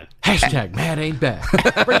bad. Hashtag mad ain't bad.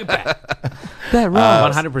 Bring it back. That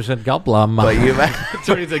wrong. 100% Goldblum. But you,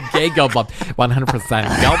 It's a gay Goldblum. 100%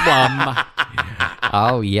 Goldblum.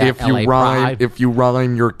 Oh yeah. If you LA rhyme Pride. if you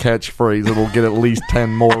rhyme your catchphrase, it'll get at least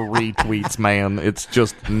 10 more retweets, man. It's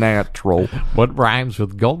just natural. What rhymes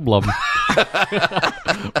with Goldblum?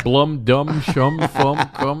 Blum dum shum fum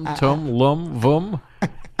cum tum lum vum.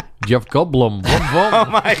 Jeff Goldblum. Vum vum. oh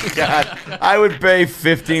my God, I would pay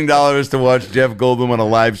 $15 to watch Jeff Goldblum on a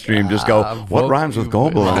live stream. Just go, what rhymes with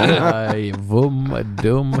Goldblum? Vum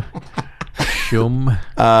dum shum.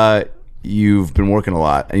 you've been working a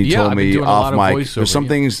lot, and you told I've been me doing a off lot of mic. voiceover, There's some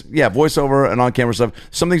things, voiceover and on camera stuff.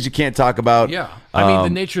 Some things you can't talk about. Yeah, I mean, the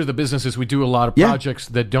nature of the business is we do a lot of projects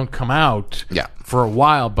that don't come out for a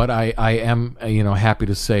while. But I am happy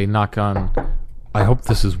to say, knock on. I hope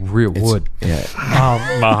this is real wood.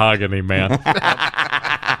 Mahogany, man.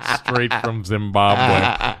 Straight from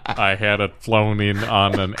Zimbabwe. I had it flown in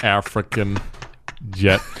on an African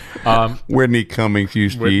jet. Whitney Cummings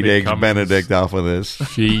used to eat Eggs Benedict off of this.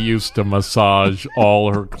 She used to massage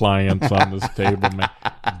all her clients on this table, man.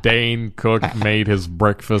 Dane Cook made his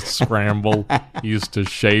breakfast scramble. He used to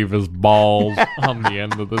shave his balls on the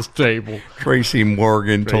end of this table. Tracy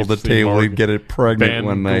Morgan told the table he'd get it pregnant Ben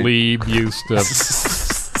one night. Glebe used to...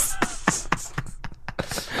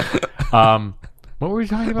 What were we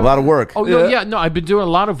talking about? A lot of work. Oh, no, I've been doing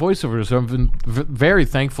a lot of voiceovers, so I've been very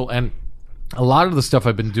thankful. And a lot of the stuff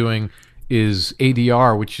I've been doing is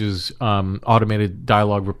ADR, which is automated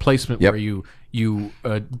dialogue replacement, where you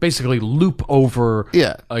basically loop over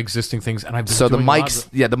existing things. And I've been doing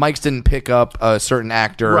the mics didn't pick up a certain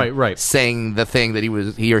actor right. saying the thing that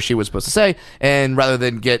he or she was supposed to say, and rather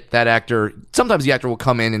than get that actor, sometimes the actor will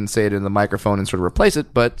come in and say it in the microphone and sort of replace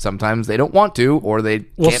it, but sometimes they don't want to, or they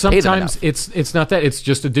can't pay them sometimes enough. it's not that, it's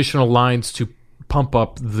just additional lines to pump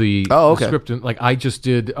up the script. And, like, I just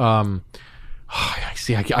did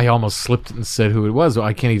I almost slipped and said who it was.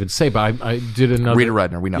 I can't even say, but I did another. Rita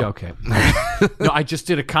Rudner, we know. Yeah, okay. No, I just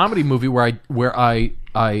did a comedy movie where I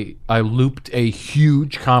looped a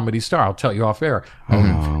huge comedy star. I'll tell you off air.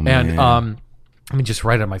 And let me just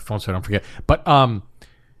write it on my phone so I don't forget. But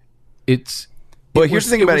here's the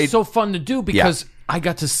thing about it. Was so fun to do because I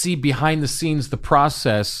got to see behind the scenes the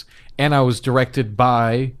process, and I was directed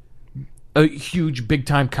by a huge big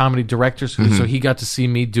time comedy director, so he got to see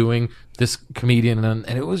me doing this comedian, and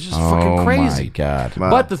it was just fucking crazy. Oh my God. Wow.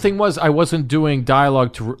 But the thing was, I wasn't doing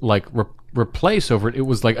dialogue to replace over it. It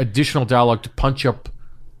was like additional dialogue to punch up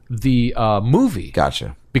the movie.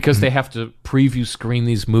 Gotcha. Because they have to preview screen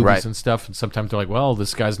these movies and stuff, and sometimes they're like, well,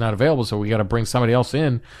 this guy's not available, so we got to bring somebody else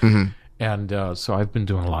in. And so I've been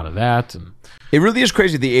doing a lot of that. And it really is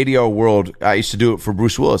crazy, the ADR world. I used to do it for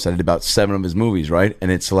Bruce Willis. I did about 7 of his movies, right? And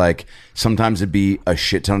it's like, sometimes it'd be a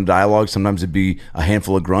shit ton of dialogue. Sometimes it'd be a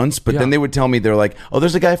handful of grunts. But then they would tell me, they're like, oh,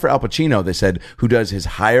 there's a guy for Al Pacino, they said, who does his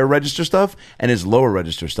higher register stuff and his lower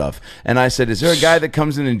register stuff. And I said, is there a guy that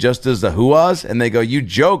comes in and just does the hoo-ahs? And they go, you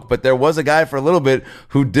joke, but there was a guy for a little bit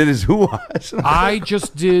who did his hoo-ahs. I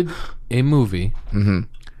just did a movie.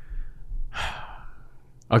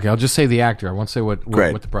 Okay, I'll just say the actor. I won't say what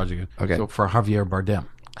the project is. Okay. So for Javier Bardem.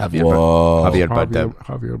 Javier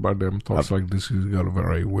Bardem talks like this. He's got a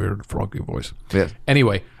very weird, froggy voice. Yeah.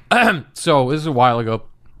 Anyway, so this is a while ago.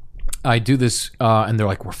 I do this, and they're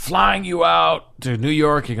like, we're flying you out to New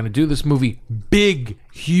York. You're going to do this movie. Big,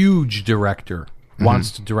 huge director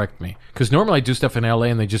wants to direct me. Because normally I do stuff in L.A.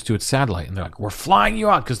 and they just do it satellite. And they're like, we're flying you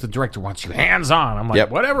out because the director wants you hands-on. I'm like,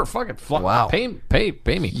 whatever, fuck it.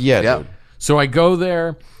 Pay me. Yeah, dude. So I go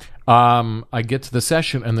there, I get to the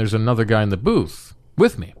session, and there's another guy in the booth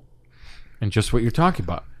with me. And just what you're talking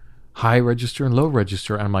about, high register and low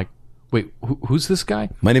register. And I'm like, wait, who's this guy?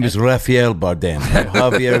 My name is Rafael Bardem. I'm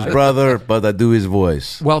Javier's brother, but I do his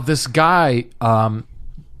voice. Well, this guy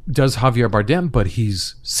does Javier Bardem, but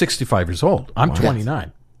he's 65 years old. I'm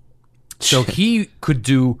 29. So he could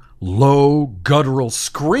do low guttural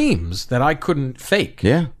screams that I couldn't fake.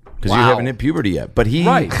 Yeah. Because you haven't hit puberty yet, but he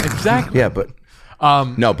right, exactly. Yeah, but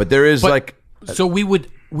no, but there is so we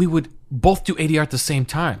would both do ADR at the same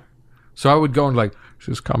time. So I would go and like,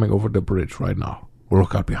 she's coming over the bridge right now. We'll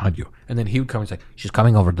look out behind you. And then he would come and say, she's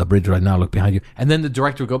coming over the bridge right now. Look behind you. And then the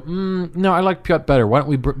director would go, no, I like Piotr better. Why don't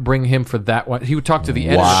we bring him for that one? He would talk to the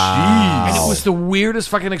editor. Wow. And it was the weirdest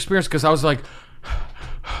fucking experience because I was like,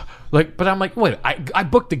 but I'm like, wait, I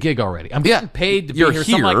booked the gig already. I'm getting paid to be here.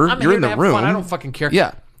 So I'm like, I'm you're here in to the have room. fun. I don't fucking care.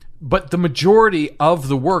 Yeah. But the majority of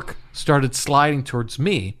the work started sliding towards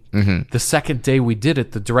me. The second day we did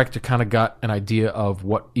it, the director kind of got an idea of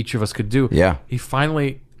what each of us could do. Yeah. He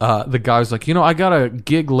finally, the guy was like, I got a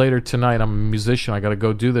gig later tonight. I'm a musician. I got to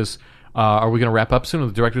go do this. Are we going to wrap up soon?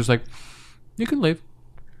 And the director's like, you can leave.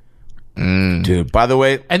 Dude, by the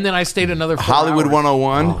way, and then I stayed another 4 Hollywood hours.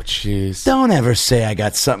 101. Oh, jeez. Don't ever say I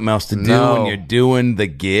got something else to do when you're doing the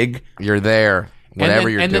gig. You're there. Whatever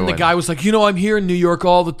you're doing. And then the guy was like, I'm here in New York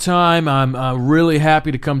all the time. I'm really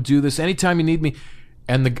happy to come do this. Anytime you need me.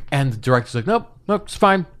 And the director's like, nope, it's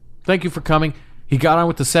fine. Thank you for coming. He got on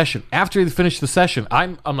with the session. After he finished the session,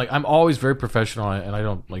 I'm always very professional, and I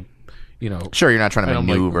don't like, Sure, you're not trying to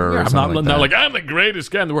maneuver. I'm not like I'm the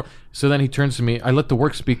greatest guy in the world. So then he turns to me. I let the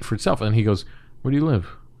work speak for itself, and he goes, "Where do you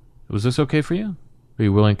live? Was this okay for you? Are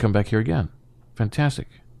you willing to come back here again? Fantastic.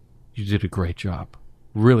 You did a great job.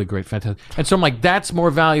 Really great, fantastic. And so I'm like, that's more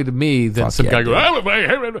value to me than some guy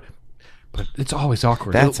going, but it's always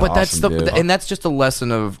awkward. That's but awesome, dude. And that's just a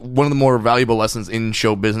lesson of one of the more valuable lessons in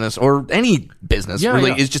show business or any business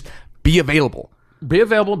is just be available. Be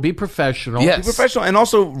available, be professional. Yes. Be professional, and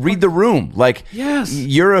also read the room. Like, yes,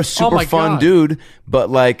 you're a super fun dude,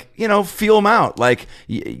 but like, feel them out. Like,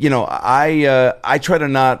 I try to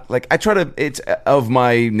not like. I try to. It's of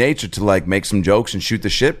my nature to like make some jokes and shoot the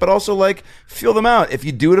shit, but also like feel them out. If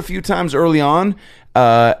you do it a few times early on,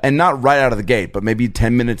 and not right out of the gate, but maybe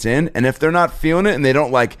 10 minutes in, and if they're not feeling it and they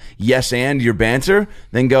don't like yes and your banter,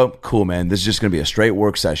 then go, cool, man. This is just gonna be a straight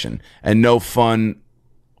work session and no fun.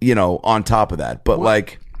 On top of that, but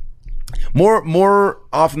like more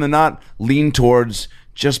often than not, lean towards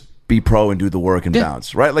just be pro and do the work and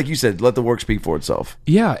bounce, right? Like you said, let the work speak for itself.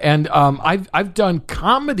 Yeah, and I've done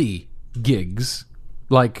comedy gigs,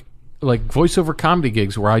 like voiceover comedy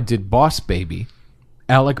gigs where I did Boss Baby,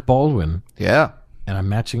 Alec Baldwin. Yeah, and I'm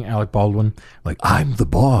matching Alec Baldwin. Like, I'm the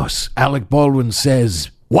boss. Alec Baldwin says,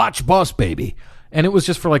 "Watch Boss Baby," and it was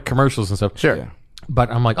just for like commercials and stuff. Sure. Yeah.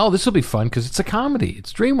 But I'm like, oh, this will be fun because it's a comedy.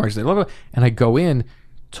 It's DreamWorks. They love it. And I go in,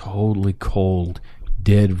 totally cold,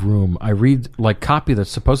 dead room. I read like copy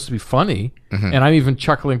that's supposed to be funny, and I'm even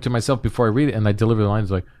chuckling to myself before I read it. And I deliver the lines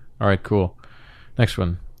like, all right, cool. Next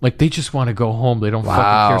one. Like, they just want to go home. They don't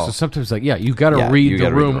fucking care. So sometimes, like, you got to read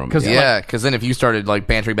the room. Because then if you started like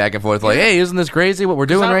bantering back and forth, like, hey, isn't this crazy what we're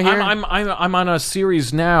doing right here? I'm on a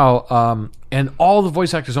series now, and all the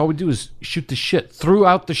voice actors, all we do is shoot the shit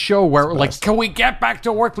throughout the show where we're like, can we get back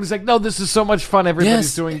to work? But he's like, no, this is so much fun.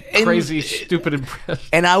 Everybody's doing crazy, stupid impressions.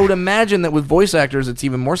 And I would imagine that with voice actors, it's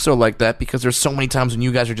even more so like that because there's so many times when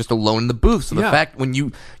you guys are just alone in the booth. So the fact when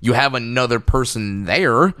you have another person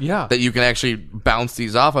there that you can actually bounce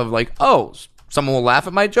these off of, like, oh, someone will laugh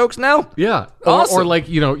at my jokes now? Yeah. Awesome. Or like,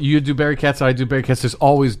 you do Barry Katz, I do Barry Katz. There's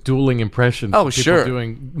always dueling impressions. Oh, people sure.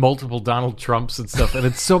 doing multiple Donald Trumps and stuff. And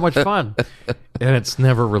it's so much fun. And it's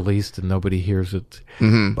never released and nobody hears it.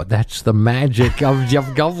 Mm-hmm. But that's the magic of Jeff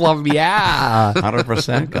Goldblum. Yeah.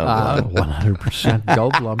 100% Goldblum. 100%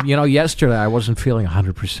 Goldblum. Yesterday I wasn't feeling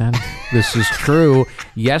 100%. This is true.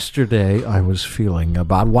 Yesterday I was feeling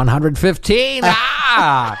about 115.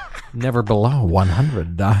 Never below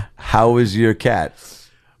 100. How is your cat?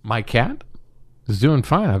 My cat is doing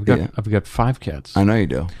fine. I've got 5 cats. I know you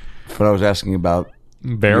do, but I was asking about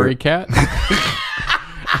Barry Cat.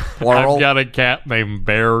 Plural. I've got a cat named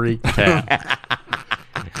Barry Cat.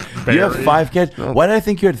 You have 5 cats? Why did I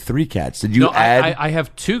think you had 3 cats? Did you add? I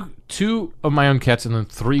have two of my own cats and then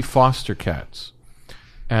 3 foster cats.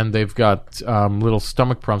 And they've got little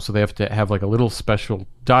stomach problems, so they have to have like a little special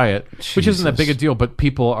diet, which isn't that big a deal. But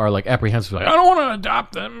people are like apprehensive, like, I don't want to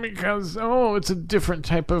adopt them because it's a different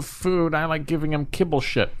type of food. I like giving them kibble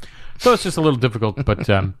shit, so it's just a little difficult. But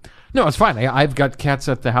no, it's fine. I've got cats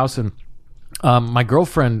at the house, and my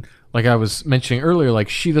girlfriend, like I was mentioning earlier, like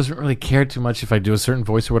she doesn't really care too much if I do a certain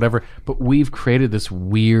voice or whatever. But we've created this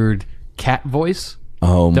weird cat voice.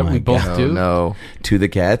 That we both do. No, to the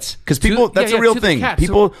cats, because people. That's a real thing.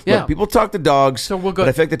 People, look, people talk to dogs. So we'll go. But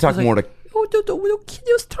I think they talk more to. Oh, the little kid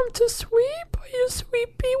is time to sweep. Are you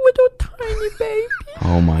sweepy little tiny baby?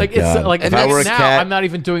 Oh my god! If I were a cat, I'm not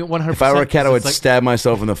even doing it 100%. If I were a cat, I would stab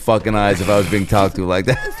myself in the fucking eyes if I was being talked to like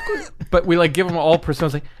that. But we like give them all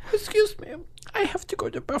personas. Like, excuse me, I have to go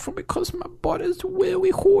to the bathroom because my butt is really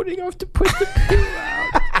hoarding. I have to push the pee out.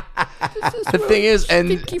 The thing is,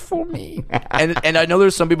 stinky for me. And I know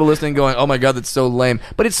there's some people listening going, "Oh my god, that's so lame,"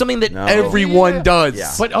 but it's something that everyone does.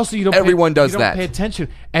 Yeah. But also, everyone does that. Pay attention.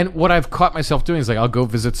 And what I've caught myself doing is like, I'll go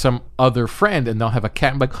visit some other friend, and they'll have a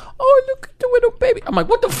cat. I'm like, oh, look at the little baby. I'm like,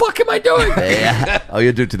 what the fuck am I doing? Yeah. Oh,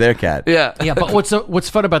 you do it to their cat. Yeah. Yeah. But what's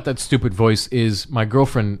fun about that stupid voice is my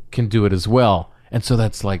girlfriend can do it as well. And so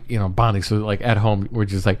that's like, bonding. So like at home, we're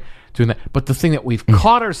just like doing that. But the thing that we've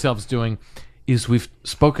caught ourselves doing is we've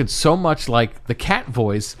spoken so much like the cat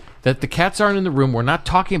voice that the cats aren't in the room. We're not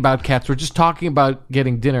talking about cats. We're just talking about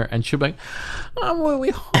getting dinner. And she'll be like, I'm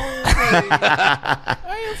really hungry. I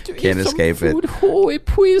have to Can't eat escape some food. it. Holy,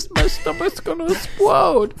 please, my stomach's going to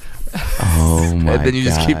explode. Oh my god. And then you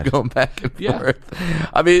just keep going back and forth.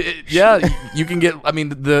 I mean, you can get, I mean,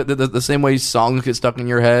 the same way songs get stuck in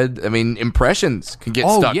your head, I mean, impressions can get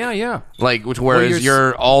stuck. Oh, yeah. Like, whereas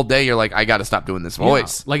you're all day, you're like, I got to stop doing this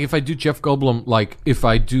voice. Yeah. Like, if I do Jeff Goldblum, like, if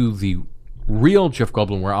I do the real Jeff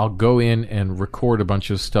Goldblum, where I'll go in and record a bunch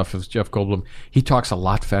of stuff as Jeff Goldblum, he talks a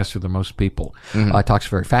lot faster than most people. Talks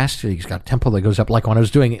very fast. He's got a tempo that goes up. Like when I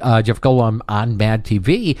was doing Jeff Goldblum on Mad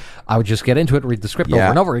TV, I would just get into it, read the script over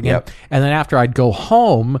and over again. Yep. And then after I'd go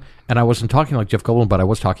home, and I wasn't talking like Jeff Goldblum, but I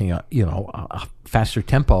was talking, a faster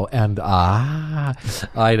tempo, and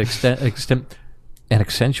I'd extend and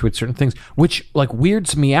accentuate certain things, which like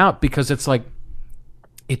weirds me out because it's like,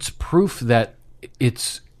 it's proof that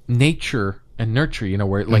it's nature and nurture,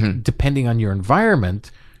 where like depending on your environment,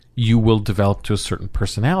 you will develop to a certain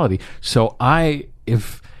personality. So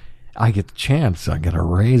if I get the chance, I'm going to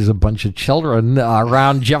raise a bunch of children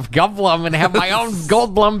around Jeff Goldblum and have my own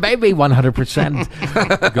Goldblum baby, 100%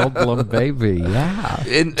 Goldblum baby. Yeah.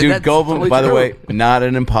 Dude, Goldblum, totally by the way, not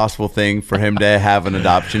an impossible thing for him to have an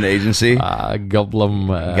adoption agency. Goldblum.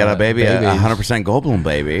 Got a baby, 100% Goldblum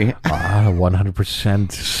baby.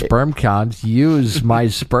 100% sperm count. Use my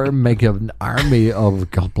sperm, make an army of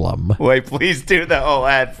Goldblum. Wait, please do the whole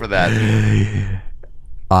ad for that.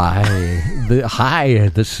 Hi,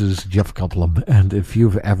 this is Jeff Goldblum, and if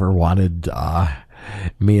you've ever wanted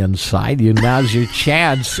me inside you, now's your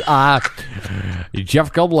chance. Jeff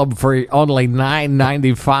Goldblum for only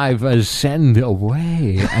 $9.95. Send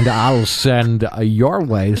away, and I'll send your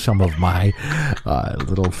way some of my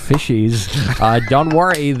little fishies. Don't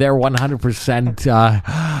worry, they're 100%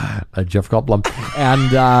 Jeff Goldblum,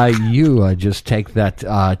 and you just take that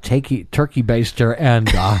turkey baster and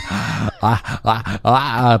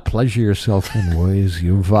pleasure yourself in ways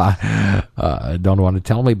you don't want to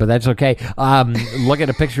tell me, but that's okay. Look at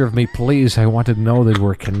a picture of me, please. I want to know that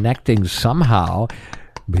we're connecting somehow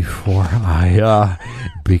before I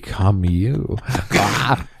become you.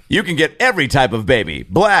 You can get every type of baby.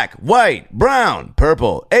 Black, white, brown,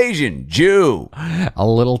 purple, Asian, Jew. A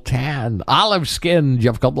little tan, olive skin,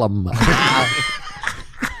 Jeff Goldblum.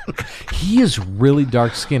 He is really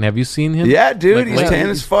dark skinned. Have you seen him? Yeah, dude. He's tan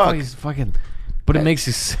as fuck. He's fucking... But it makes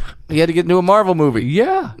you... He had to get into a Marvel movie.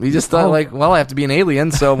 Yeah. He just thought, I have to be an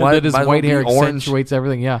alien, so that his white hair accentuates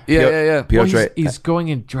everything, yeah. Yeah. Well, he's going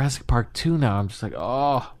in Jurassic Park 2 now. I'm just like,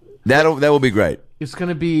 oh. That will be great. It's going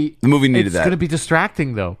to be... The movie needed that. It's going to be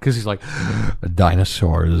distracting, though, because he's like,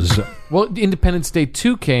 dinosaurs. Well, Independence Day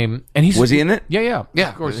 2 came, and he's... Was he in it? Yeah.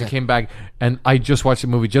 Of course, he came back, and I just watched the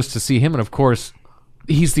movie just to see him, and of course...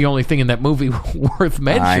 He's the only thing in that movie worth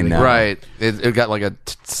mentioning. I know. Right. It got like a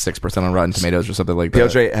 6% on Rotten Tomatoes or something like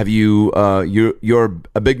that. Piotr, have you, you're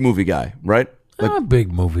a big movie guy, right? I'm a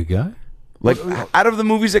big movie guy. Like, out of the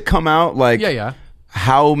movies that come out, like,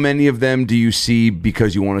 how many of them do you see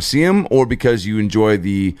because you want to see them or because you enjoy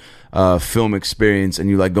the film experience and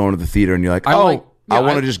you like going to the theater and you're like, I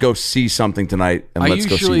want to just go see something tonight and let's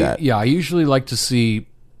go see that? Yeah, I usually like to see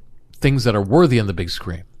things that are worthy on the big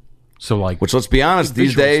screen. So which, let's be honest,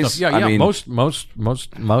 these days, stuff. I mean, most. Okay,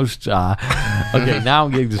 now I'm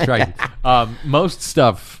getting distracted. Most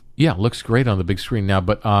stuff, looks great on the big screen now.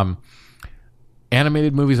 But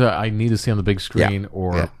animated movies, I need to see on the big screen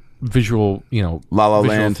or visual, La La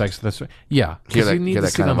visual Land effects. That's because you need to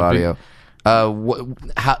see that kind of audio.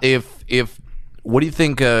 What do you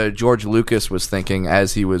think George Lucas was thinking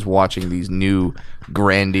as he was watching these new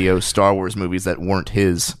grandiose Star Wars movies that weren't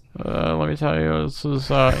his? Let me tell you, this is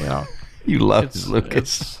you love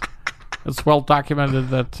Lucas. It's well documented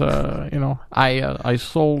that I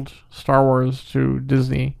sold Star Wars to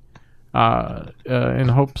Disney in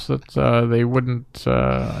hopes that they wouldn't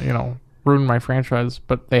ruin my franchise,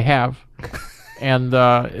 but they have. And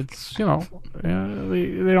it's they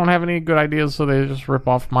don't have any good ideas, so they just rip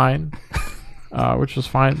off mine. Which is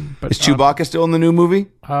fine. But is Chewbacca still in the new movie?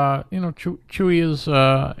 Chewie is,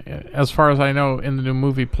 as far as I know, in the new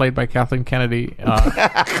movie played by Kathleen Kennedy. They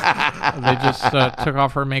just took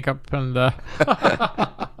off her makeup and that's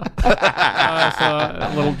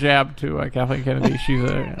a little jab to Kathleen Kennedy. She's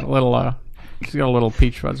a little, she's got a little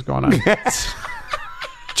peach fuzz going on.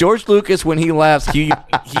 George Lucas, when he laughs, he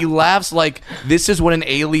laughs like this is what an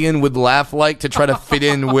alien would laugh like to try to fit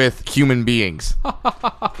in with human beings.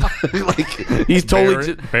 Like he's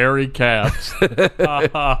totally Barry Katz.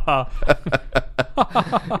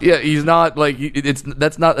 Yeah, he's not like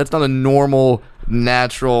that's not a normal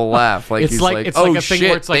natural laugh. Like it's he's like it's like a shit, thing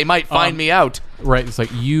where it's like they might find me out. Right. It's like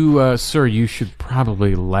you, sir, you should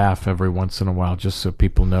probably laugh every once in a while just so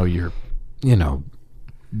people know you've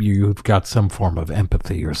got some form of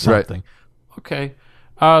empathy or something. Right. Okay.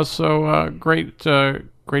 So great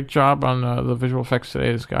job on the visual effects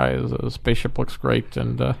today. This guy, the spaceship looks great,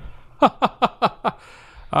 and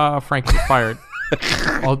Frankie's fired.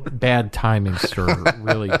 Oh, bad timing, sir.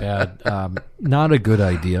 Really bad. Not a good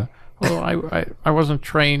idea. Well, I wasn't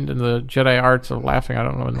trained in the Jedi arts of laughing. I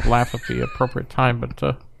don't know when to laugh at the appropriate time,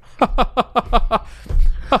 but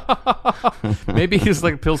maybe he's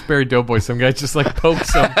like Pillsbury Doughboy. Some guy just like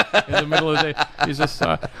pokes him in the middle of the day. He's just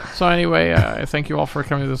so anyway. Thank you all for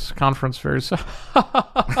coming to this conference fair.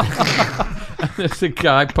 There's a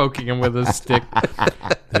guy poking him with a stick.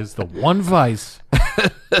 There's the one vice.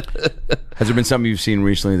 Has there been something you've seen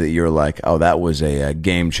recently that you're like, oh, that was a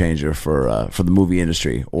game changer for the movie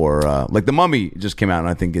industry, or like The Mummy just came out and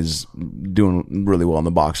I think is doing really well in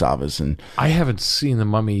the box office? And I haven't seen The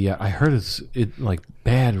Mummy yet. I heard it like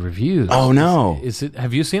bad reviews. Oh no, is it?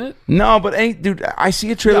 Have you seen it? No, but dude, I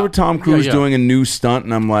see a trailer with Tom Cruise doing a new stunt,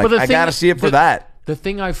 and I'm like, I gotta see it for that. The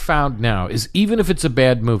thing I've found now is even if it's a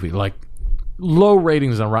bad movie, like low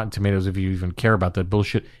ratings on Rotten Tomatoes, if you even care about that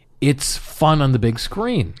bullshit, it's fun on the big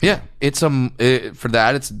screen. Yeah, it's for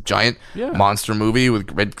that. It's a giant monster movie with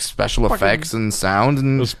great special effects and sound,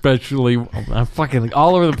 and especially I'm fucking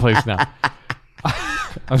all over the place now. I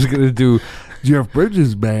was gonna do Jeff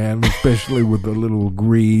Bridges, man, especially with the little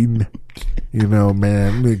green,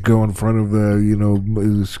 man, they go in front of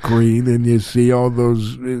the screen and you see all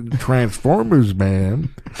those Transformers,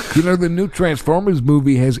 man. The new Transformers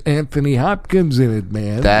movie has Anthony Hopkins in it,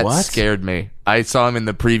 man. That scared me. I saw him in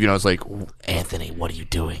the preview and I was like, Anthony, what are you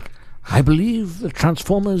doing? I believe the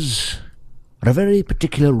Transformers are a very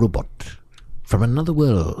particular robot from another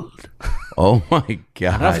world. Oh my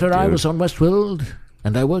God. And after I was on Westworld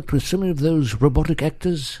and I worked with some of those robotic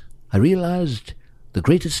actors, I realized the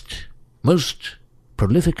greatest, most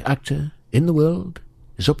prolific actor in the world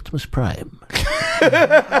is Optimus Prime. And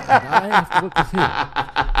I have to work with him.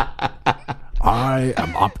 I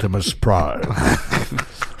am Optimus Prime.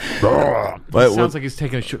 It sounds like he's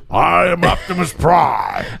taking a shit. I am Optimus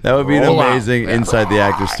Prime. That would be an amazing Inside the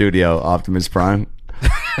Actor Studio, Optimus Prime.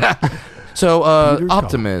 So,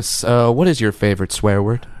 Optimus, what is your favorite swear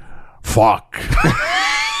word? Fuck.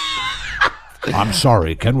 I'm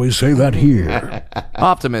sorry, can we say that here?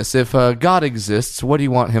 Optimus, if God exists, what do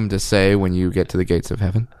you want him to say when you get to the gates of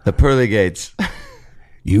heaven? The pearly gates.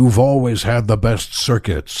 You've always had the best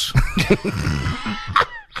circuits.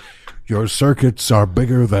 Your circuits are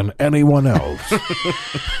bigger than anyone else.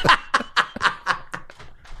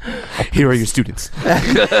 Here are your students.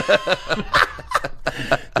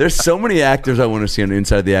 There's so many actors I want to see on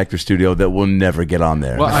Inside the Actor Studio that will never get on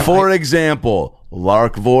there. Well, For example,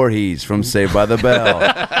 Lark Voorhees from Saved by the Bell.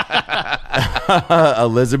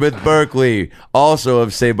 Elizabeth Berkley, also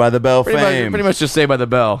of Saved by the Bell fame. Pretty much just Saved by the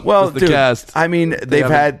Bell. Well, the dude, cast. I mean, they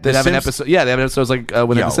have an episode. Yeah, they have episodes like when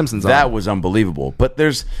they have The Simpsons on. That was unbelievable. But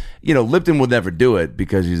there's, Lipton would never do it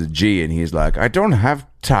because he's a G and he's like, I don't have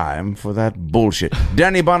time for that bullshit.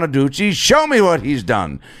 Danny Bonaducci, show me what he's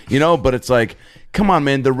done. But it's like, come on,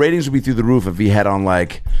 man. The ratings would be through the roof if he had on,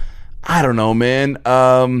 like, I don't know, man.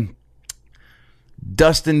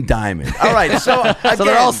 Dustin Diamond. All right, so again, so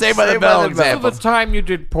they're all Saved by the Bell examples. So the time you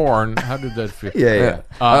did porn, how did that feel? Yeah.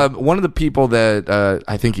 One of the people that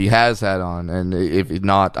I think he has had on, and if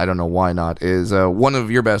not, I don't know why not, is one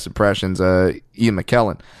of your best impressions, Ian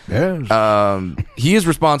McKellen. Yes. He is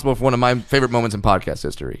responsible for one of my favorite moments in podcast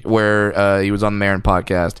history, where he was on the Maron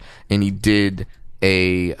podcast and he did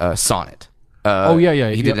a sonnet.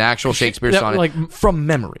 He did an actual Shakespeare sonnet, like from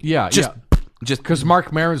memory. Just because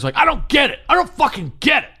Mark Maron's like, I don't get it. I don't fucking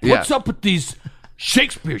get it. What's up with these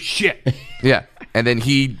Shakespeare shit? Yeah. And then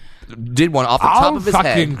he did one off the top of his head.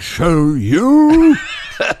 I'll fucking show you.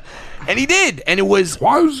 And he did. And it was...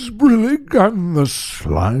 "'Twas brillig and the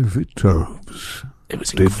slithy toves. It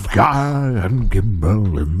was did Guy and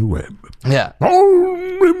Gimble in the web. Yeah. All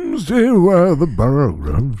Brimsey were the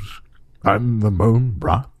borogoves and the bone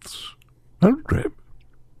broths and drib.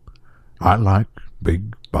 I like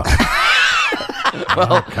big butts."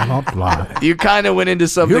 Well, I cannot lie. You kind of went into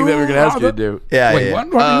something that we're going to ask you to do. Yeah, Wait,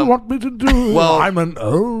 what do you want me to do? Well, I'm an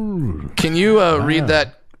old... Can you read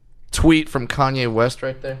that tweet from Kanye West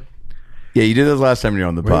right there? Yeah, you did this last time you were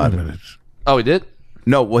on the pod. Wait a minute. Oh, he did?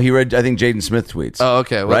 No, well, he read, I think, Jaden Smith tweets. Oh,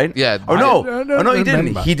 okay. Well, right? Yeah. Oh, no, he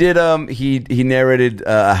didn't. He did, he narrated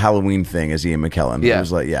a Halloween thing as Ian McKellen. Yeah. It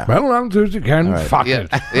was like, yeah. Well, I'll do it again. Right. Fuck it.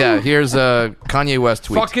 Yeah, here's a Kanye West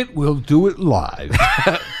tweet. Fuck it, we'll do it live.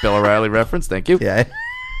 Bill O'Reilly reference, thank you. Yeah.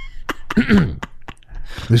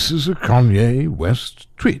 This is a Kanye West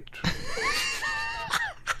tweet.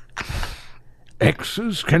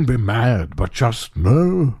 Exes can be mad, but just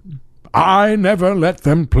know I never let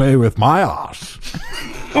them play with my ass.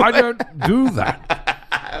 I don't do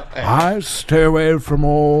that. I stay away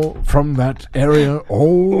from that area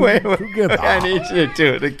altogether. I need you to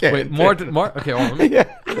do it again. Wait, more. Okay, hold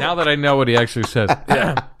on. Now that I know what he actually said.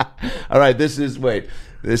 All right, this is,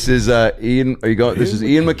 This is Ian. Are you going? This is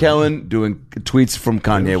Ian McKellen doing tweets from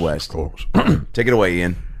Kanye West. Of course. Take it away,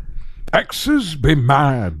 Ian. Exes be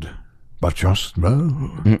mad, but just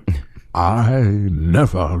know I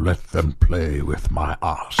never let them play with my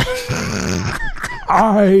ass.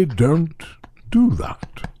 I don't do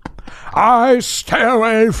that. I stay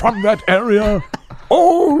away from that area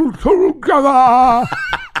altogether.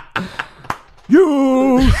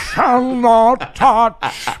 You shall not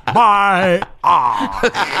touch my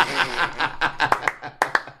ass.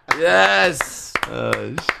 Yes.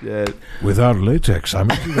 Oh, shit. Without latex,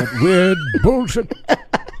 I'm into that weird bullshit.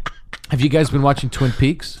 Have you guys been watching Twin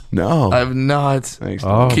Peaks? No. I've not. Thanks.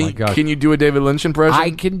 Oh, my God. Can you do a David Lynch impression?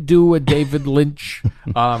 I can do a David Lynch.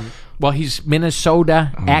 Well, he's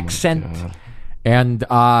Minnesota accent. And,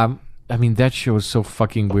 I mean, that show is so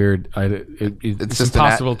fucking weird. It's just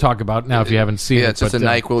impossible to talk about now if you haven't seen it. Yeah, it's just a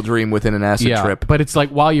NyQuil dream within an acid trip. But it's like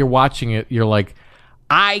while you're watching it, you're like,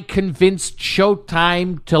 I convinced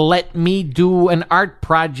Showtime to let me do an art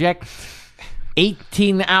project.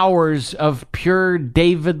 18 hours of pure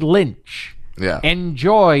David Lynch. Yeah.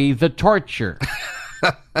 Enjoy the torture.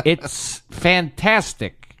 It's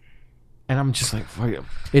fantastic. And I'm just like,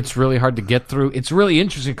 it's really hard to get through. It's really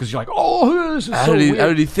interesting because you're like, oh, this is so weird. How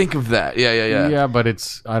did he think of that? Yeah. Yeah, but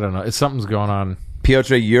it's, I don't know. It's something's going on.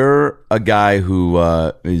 Piotr, you're a guy who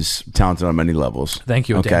is talented on many levels. Thank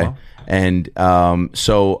you, Okay. Adamo. And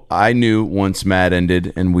so I knew once Mad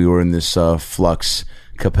ended and we were in this flux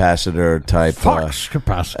capacitor type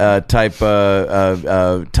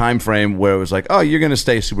time frame where it was like, oh, you're going to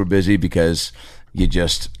stay super busy because you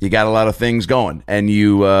got a lot of things going and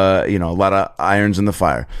you a lot of irons in the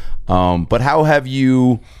fire. But how have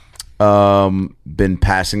you been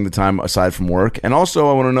passing the time aside from work? And also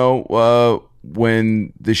I want to know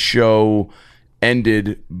when the show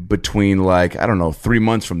ended between 3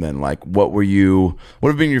 months from then, what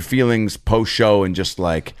have been your feelings post show and just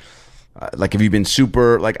have you been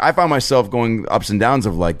super, I found myself going ups and downs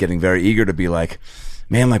of getting very eager to be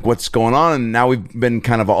man, what's going on? And now we've been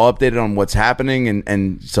kind of all updated on what's happening.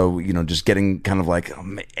 And so, just getting kind of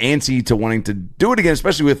antsy to wanting to do it again,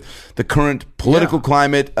 especially with the current political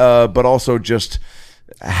climate, but also just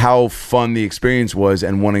how fun the experience was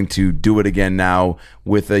and wanting to do it again now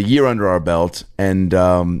with a year under our belt and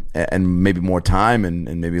maybe more time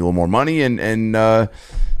and maybe a little more money and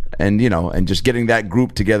just getting that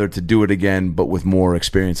group together to do it again, but with more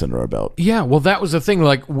experience under our belt. Yeah, well, that was the thing.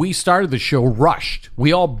 We started the show rushed.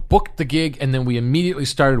 We all booked the gig, and then we immediately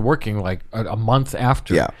started working a month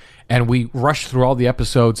after. Yeah. And we rushed through all the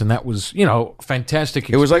episodes, and that was, fantastic experience.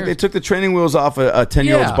 It was like they took the training wheels off a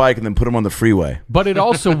 10-year-old's bike and then put them on the freeway. But it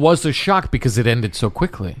also was a shock because it ended so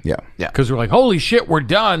quickly. Yeah. Because we're like, holy shit, we're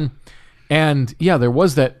done. And yeah, there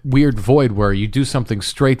was that weird void where you do something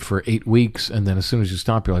straight for 8 weeks, and then as soon as you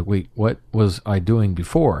stop, you're like, wait, what was I doing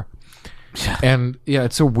before? And yeah,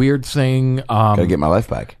 it's a weird thing. Gotta get my life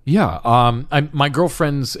back. Yeah. My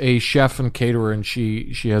girlfriend's a chef and caterer, and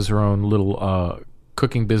she has her own little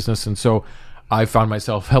cooking business, and so I found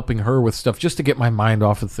myself helping her with stuff just to get my mind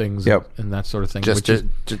off of things and that sort of thing.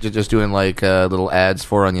 Just doing little ads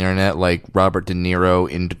for on the internet, like Robert De Niro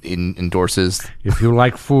endorses. If you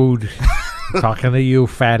like food, I'm talking to you,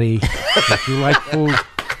 fatty. If you like food,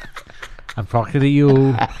 I'm talking to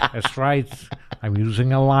you. That's right. I'm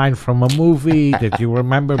using a line from a movie that you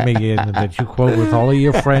remember me in, that you quote with all of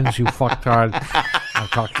your friends, you fucktard. I'm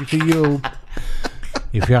talking to you.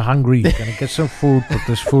 If you're hungry, you're going to get some food, put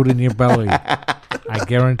this food in your belly. I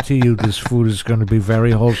guarantee you this food is going to be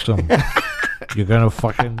very wholesome. You're going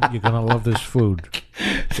to love this food.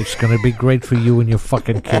 It's going to be great for you and your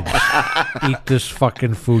fucking kids. Eat this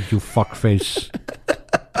fucking food, you fuckface.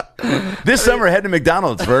 This summer, head to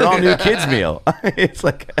McDonald's for an all-new kids meal. It's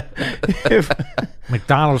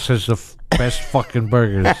McDonald's has the best fucking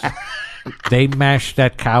burgers. They mash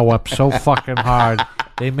that cow up so fucking hard.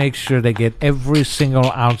 They make sure they get every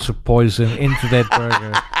single ounce of poison into that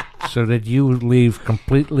burger so that you leave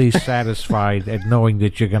completely satisfied at knowing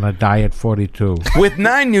that you're going to die at 42. With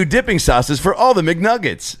 9 new dipping sauces for all the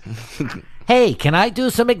McNuggets. Hey, can I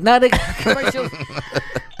do some McNugget commercials?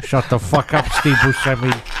 Shut the fuck up, Steve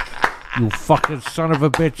Buscemi. You fucking son of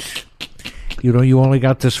a bitch. You only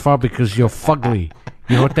got this far because you're fugly.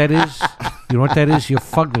 You know what that is? You're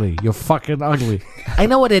fugly. You're fucking ugly. I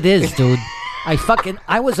know what it is, dude.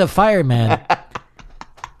 I was a fireman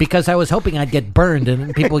because I was hoping I'd get burned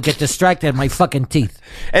and people would get distracted at my fucking teeth.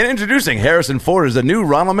 And introducing Harrison Ford as the new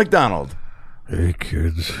Ronald McDonald. Hey,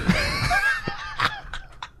 kids.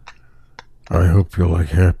 I hope you like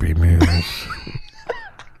Happy Meals.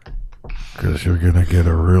 Because you're going to get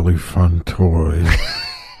a really fun toy.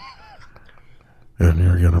 and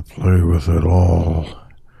you're going to play with it all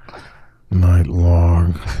night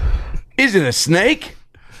long. Is it a snake?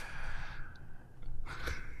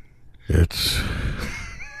 It's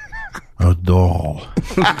a doll.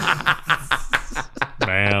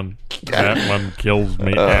 Man, that one kills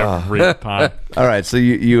me every time. All right, so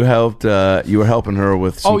you helped. You were helping her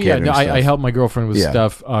with some catering stuff. I helped my girlfriend with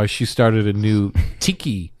stuff. She started a new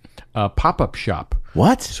tiki pop-up shop.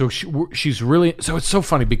 What? So she's really. So it's so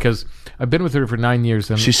funny because I've been with her for 9 years.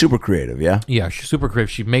 And she's super creative. Yeah. Yeah, she's super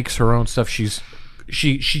creative. She makes her own stuff. She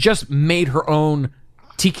just made her own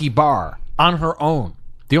tiki bar on her own.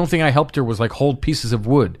 The only thing I helped her was like hold pieces of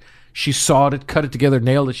wood. She sawed it, cut it together,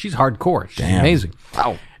 nailed it. She's hardcore. She's amazing.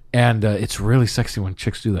 Wow. And it's really sexy when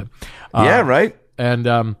chicks do that. Yeah, right. And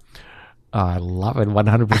I love it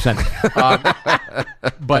 100%.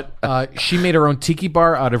 But she made her own tiki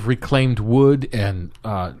bar out of reclaimed wood and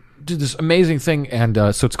did this amazing thing. And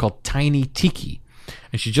so it's called Tiny Tiki.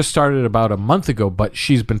 And she just started about a month ago, but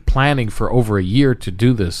she's been planning for over a year to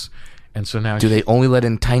do this. And so now... Do they only let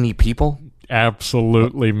in tiny people?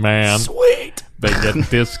 Absolutely, man. Sweet. They get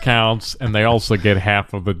discounts, and they also get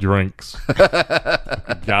half of the drinks.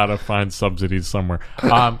 Gotta find subsidies somewhere.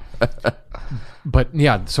 But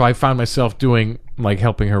yeah, so I found myself doing, like,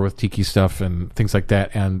 helping her with tiki stuff and things like that.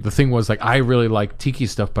 And the thing was, like, I really like tiki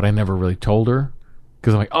stuff, but I never really told her.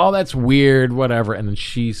 Because I'm like, oh, that's weird, whatever. And then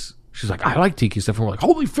she's like, I like tiki stuff. And we're like,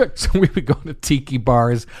 holy fuck. So we've been going to tiki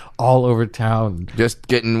bars all over town. Just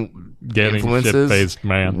getting influences. Shit-faced,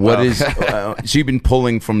 man. What is... so you've been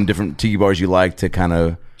pulling from different tiki bars you like to kind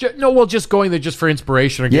of... just going there just for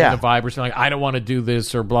inspiration or getting the vibe or something. Like, I don't want to do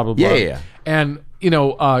this or blah, blah, blah. Yeah. And, you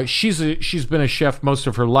know, she's been a chef most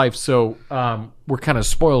of her life, so we're kind of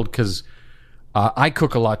spoiled because I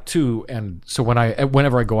cook a lot too. And so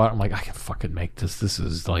whenever I go out, I'm like, I can fucking make this. This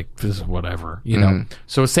is whatever, you know.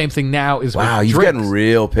 So the same thing now is wow, with you've drinks. gotten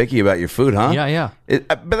real picky about your food, huh? Yeah.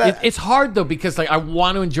 It's hard though because like I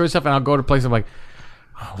want to enjoy stuff and I'll go to places. I'm like,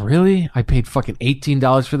 oh, really? I paid fucking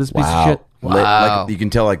 $18 for this piece of shit. Wow. Like, you can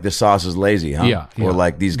tell like this sauce is lazy, huh? Yeah. Or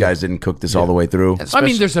like these guys didn't cook this all the way through. I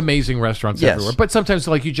mean, there's amazing restaurants everywhere, but sometimes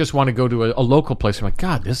like you just want to go to a local place. I'm like,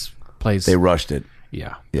 God, this place. They rushed it.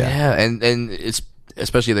 Yeah. And it's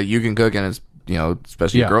especially that you can cook and it's, you know,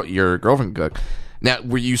 especially your girlfriend can cook. Now,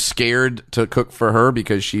 were you scared to cook for her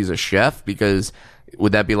because she's a chef? Because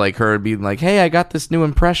would that be like her being like, hey, I got this new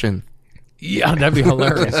impression? Yeah, that'd be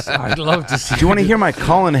hilarious. I'd love to see. Do you want to hear my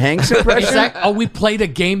Colin Hanks impression? Exactly. Oh, we played a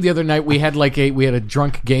game the other night. We had a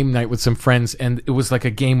drunk game night with some friends, and it was like a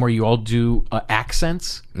game where you all do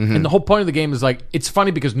accents. Mm-hmm. And the whole point of the game is like it's funny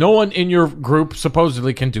because no one in your group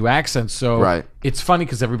supposedly can do accents. So it's funny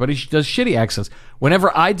because everybody does shitty accents.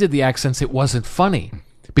 Whenever I did the accents, it wasn't funny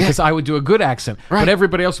because I would do a good accent, but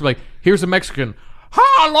everybody else would be like, "Here's a Mexican."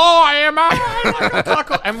 Hello, I am a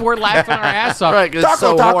taco, and we're laughing our ass off. Right,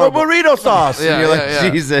 taco burrito sauce. And you're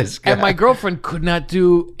like, Jesus. God. And my girlfriend could not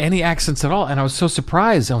do any accents at all, and I was so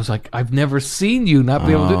surprised. I was like, I've never seen you not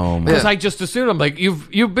be able to do because I just assumed I'm like, you've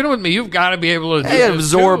been with me, you've got to be able to. I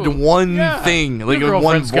absorbed one thing, like your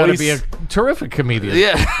one voice. Got to be a terrific comedian.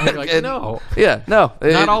 Yeah, and like, no,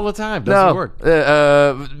 not all the time. Doesn't work.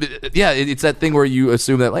 It's that thing where you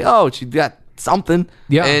assume that like, oh, she got something,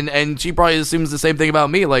 and she probably assumes the same thing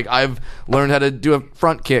about me. Like I've learned how to do a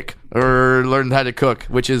front kick or learned how to cook,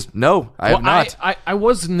 which is no, I have not. I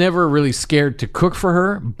was never really scared to cook for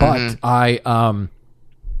her, but I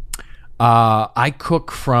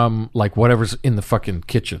cook from like whatever's in the fucking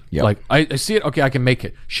kitchen. Yep. Like I see it, okay, I can make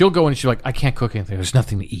it. She'll go in and she's like, I can't cook anything. There's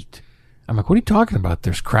nothing to eat. I'm like, what are you talking about?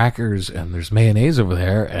 There's crackers and there's mayonnaise over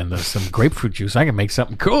there and there's some grapefruit juice. I can make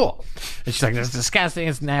something cool. And she's like, that's disgusting.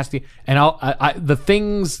 It's nasty. And the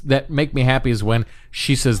things that make me happy is when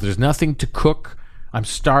she says there's nothing to cook. I'm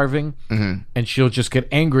starving. Mm-hmm. And she'll just get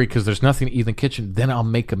angry because there's nothing to eat in the kitchen. Then I'll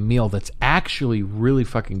make a meal that's actually really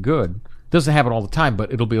fucking good. Doesn't happen all the time,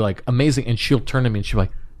 but it'll be like amazing. And she'll turn to me and she'll be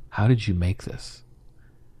like, how did you make this?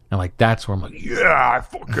 And like that's where I'm like, yeah, I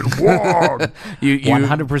fucking won. you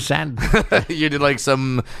 100%. You did like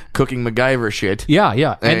some cooking MacGyver shit.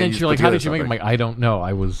 Yeah. And then she's like, how did you make it? I'm like, I don't know.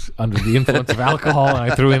 I was under the influence of alcohol and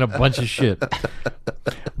I threw in a bunch of shit.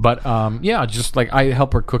 But just like I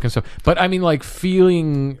help her cook and stuff. But I mean, like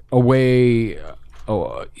feeling away,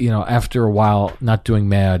 after a while, not doing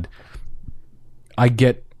MAD, I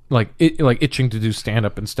get like itching to do stand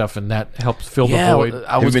up and stuff, and that helps fill the void.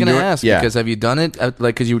 I was going to ask because have you done it?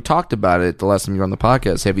 Like because you talked about it the last time you were on the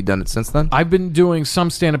podcast. Have you done it since then? I've been doing some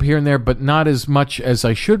stand up here and there, but not as much as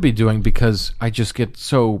I should be doing because I just get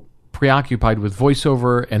so preoccupied with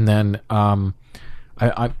voiceover, and then I'm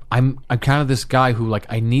kind of this guy who like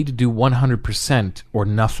I need to do 100% or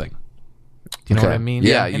nothing. You know what I mean?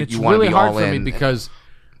 Yeah, and it's you wanna really be hard all for me in. because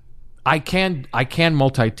I can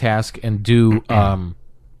multitask and do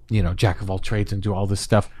jack of all trades and do all this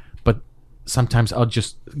stuff, but sometimes I'll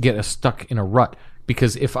just get stuck in a rut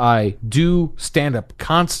because if I do stand up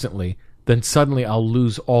constantly, then suddenly I'll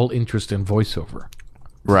lose all interest in voiceover.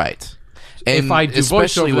 Right. And if I do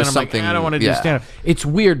especially voiceover, with then I'm something, like, I don't want to do stand up. It's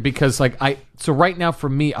weird because so right now for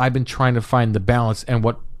me, I've been trying to find the balance, and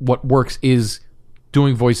what works is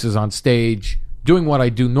doing voices on stage, doing what I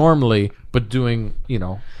do normally, but doing,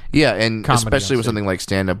 Yeah, and comedy especially on with stage. something like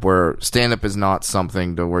stand-up, where stand-up is not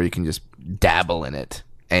something to where you can just dabble in it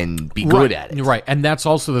and be good at it. Right, and that's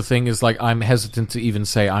also the thing is I'm hesitant to even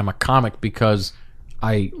say I'm a comic because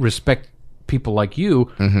I respect people like you.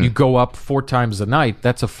 Mm-hmm. You go up 4 times a night.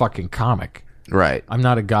 That's a fucking comic. Right. I'm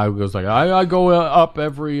not a guy who goes like, I go up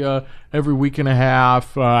every week and a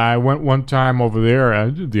half. I went one time over there. I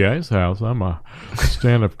did the Ice House. I'm a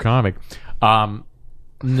stand-up comic.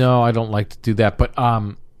 No, I don't like to do that. But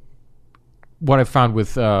what I found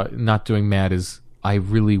with not doing Mad is I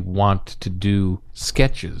really want to do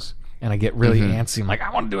sketches. And I get really antsy. I'm like,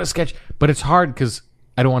 I want to do a sketch. But it's hard because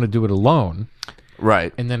I don't want to do it alone.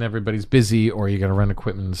 Right. And then everybody's busy, or you got to rent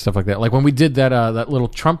equipment and stuff like that. Like when we did that little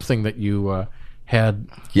Trump thing that you had.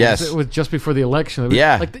 Yes. It was just before the election.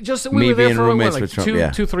 Yeah. Like we Me were there being for roommates like with Trump,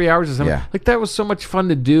 yeah. 2-3 hours or something. Yeah. Like that was so much fun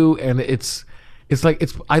to do, and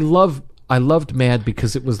I loved Mad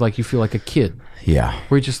because it was like you feel like a kid. Yeah.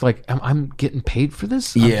 Where you're just like, I'm getting paid for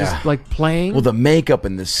this? Yeah. I'm just like playing? Well, the makeup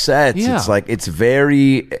and the sets, Yeah. it's like, it's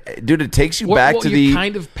very... Dude, it takes you back to you're the...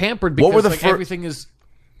 kind of pampered because were the everything is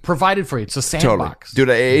provided for you. It's a sandbox. Dude,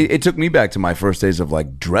 it took me back to my first days of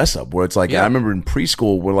like dress up, where it's like, I remember in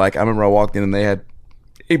preschool, where like, I remember I walked in and they had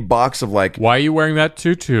a box of like... Why are you wearing that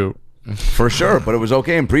tutu? For sure, but it was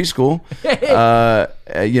okay in preschool.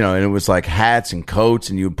 And it was like hats and coats,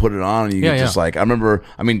 and you would put it on, and you could just like. I remember.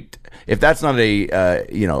 I mean, if that's not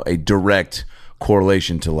a direct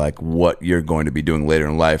correlation to like what you're going to be doing later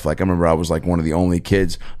in life. Like I remember, I was like one of the only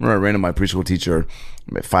kids. I remember I ran into my preschool teacher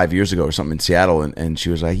 5 years ago or something in Seattle, and she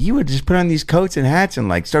was like, "You would just put on these coats and hats and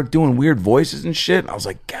like start doing weird voices and shit." And I was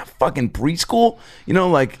like, "God, fucking preschool,"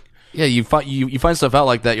 like. Yeah, you find stuff out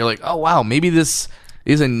like that. You're like, oh wow, maybe this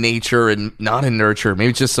is a nature and not a nurture. Maybe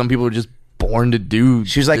it's just some people are just born to do.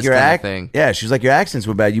 She's like, this your kind of thing. Yeah, she's like, your accents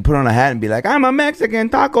were bad. You put on a hat and be like, I'm a Mexican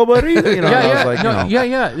taco burrito.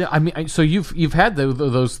 Yeah. I mean, so you've had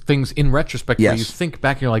those things in retrospect where you think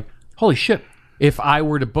back and you're like, holy shit. If I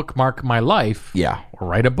were to bookmark my life, or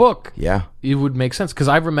write a book, it would make sense. Because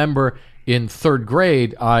I remember in 3rd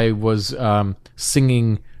grade, I was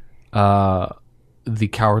singing the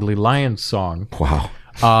Cowardly Lion song. Wow.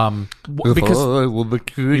 Because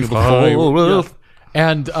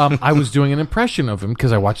and I was doing an impression of him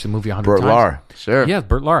because I watched the movie 100 times. Burt Lahr. Sure. Yeah,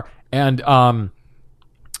 Burt Lahr. And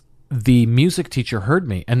the music teacher heard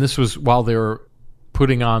me, and this was while they were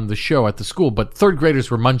putting on the show at the school, but 3rd graders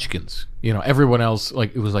were munchkins. Everyone else,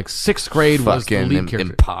 like, it was like 6th grade was the lead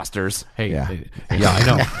character. Imposters. Hey, I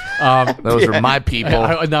know. Those were my people.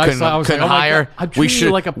 I was like, oh my God, I'm treating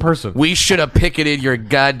you like a person. We should have picketed your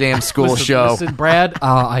goddamn school show. Listen, Brad,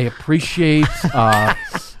 I appreciate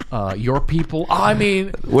your people. I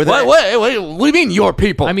mean, what do you mean your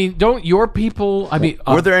people? I mean, don't your people? I mean,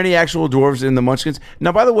 were there any actual dwarves in the Munchkins?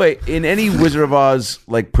 Now, by the way, in any Wizard of Oz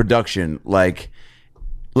like production, like.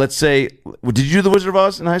 Let's say, did you do the Wizard of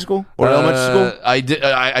Oz in high school or elementary school? I did.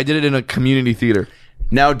 I did it in a community theater.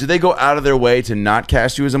 Now, did they go out of their way to not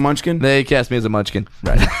cast you as a Munchkin? They cast me as a Munchkin.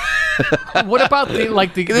 Right. What about the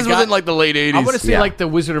This was in like the late 80s. I want to say like the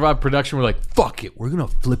Wizard of Oz production. We're like, fuck it, we're gonna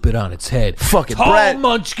flip it on its head. Fuck it, tall Brad.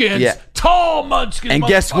 Munchkins. Yeah. Tall Munchkins. And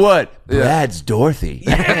guess what? Brad's Dorothy.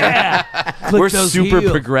 We're super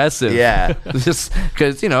progressive. Yeah. Just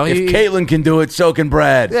because, if Caitlin can do it, so can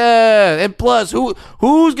Brad. Yeah, and plus,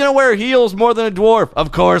 who's gonna wear heels more than a dwarf?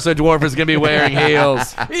 Of course, a dwarf is gonna be wearing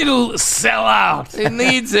heels. It'll sell out. It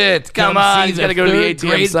needs it. Come on, he's gotta go to the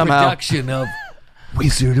ATM somehow. Production of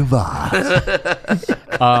Wizard of Oz.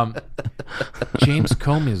 James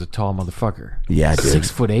Comey is a tall motherfucker. Yeah, dude.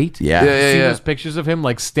 6'8". Yeah. Yeah. See those pictures of him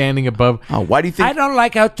like standing above. Oh, why do you think? I don't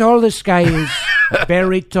like how tall this guy is.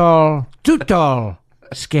 Very tall. Too tall.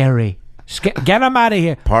 Scary. Get him out of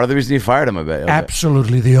here. Part of the reason you fired him, I bet.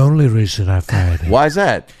 Absolutely the only reason I fired him. Why is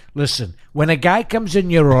that? Listen, when a guy comes in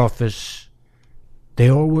your office, they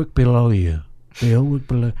all work below you.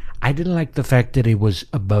 I didn't like the fact that he was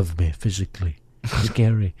above me physically.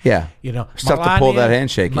 Scary. Yeah. It's tough to pull that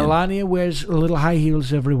handshake in. Melania wears little high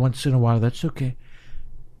heels every once in a while. That's okay.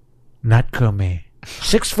 Not Comey.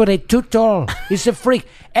 6'8", too tall. He's a freak.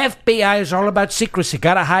 FBI is all about secrecy.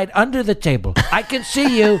 Gotta hide under the table. I can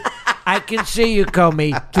see you. I can see you,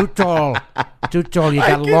 Comey. Too tall. Too tall. You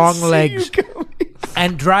got long legs.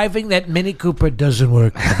 And driving that Mini Cooper doesn't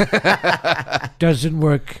work. Doesn't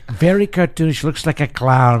work. Very cartoonish. Looks like a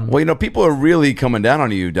clown. Well, people are really coming down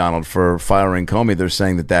on you, Donald, for firing Comey. They're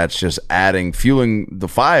saying that that's just fueling the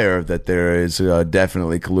fire, that there is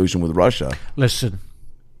definitely collusion with Russia. Listen.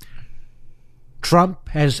 Trump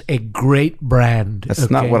has a great brand. That's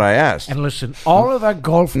not what I asked. And listen, all of our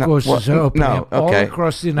golf courses are opening up all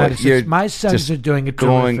across the United States. My sons are doing a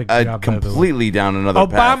terrific job. Completely down another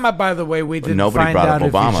path. Obama, by the way, we didn't find out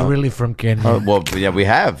if he's really from Kenya. Well, yeah, we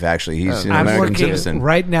have, actually. He's an American citizen.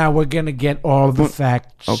 Right now, we're going to get all the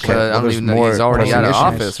facts. Okay. I don't even know. He's already out of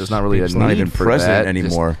office. There's not really a need not even for president that.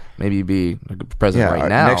 anymore. Just maybe be president right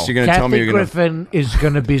now. Next, you're going to tell me you're going to... Griffin is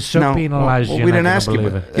going to be so penalized. Well, we didn't ask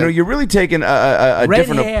you. You're really taking a red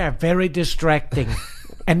different... hair, very distracting.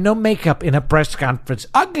 And no makeup in a press conference.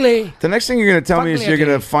 Ugly. The next thing you're going to tell me is you're going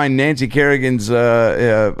to find Nancy Kerrigan's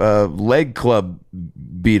leg club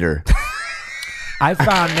beater. I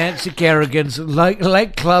found Nancy Kerrigan's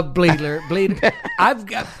leg club bleeder. I've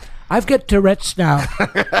got Tourette's now.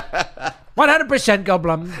 100%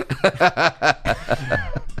 Goldblum.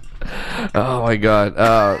 Oh my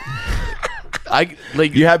God.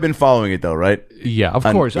 You have been following it though, right? Yeah, of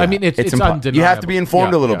course. I mean, it's undeniable. You have to be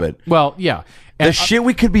informed a little bit. Well, yeah. The shit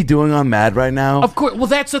we could be doing on Mad right now. Of course. Well,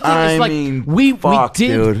 that's the thing. I it's mean, we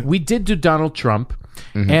did do Donald Trump,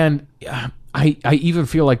 and I even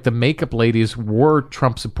feel like the makeup ladies were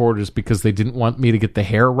Trump supporters because they didn't want me to get the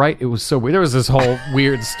hair right. It was so weird. There was this whole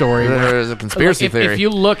weird story. There's a conspiracy theory.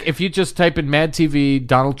 If you just type in Mad TV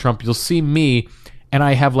Donald Trump, you'll see me. And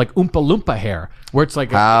I have like Oompa Loompa hair, where it's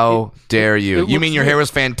like... How dare you? You mean your hair was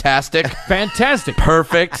fantastic? Fantastic.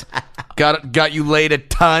 Perfect. Got you laid a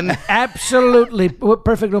ton? Absolutely.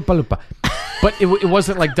 Perfect Oompa Loompa. But it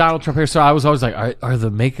wasn't like Donald Trump hair, so I was always like, are the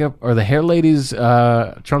makeup, or the hair ladies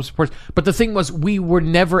Trump supporters? But the thing was, we were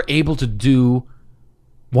never able to do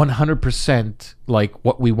 100% like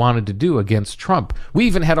what we wanted to do against Trump. We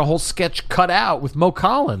even had a whole sketch cut out with Mo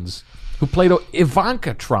Collins, who played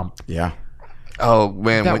Ivanka Trump. Yeah. Oh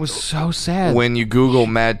man, that was so sad. When you Google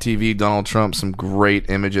Mad TV Donald Trump, some great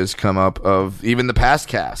images come up of even the past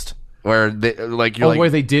cast where they where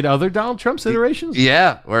they did other Donald Trump's iterations.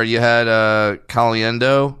 Yeah, where you had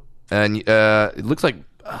Caliendo, and it looks like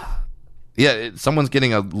someone's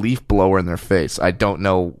getting a leaf blower in their face. I don't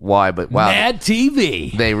know why, but wow, Mad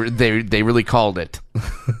TV. They really called it.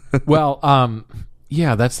 Well,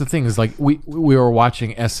 yeah, that's the thing. Is like we were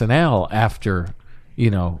watching SNL after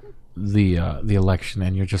the election,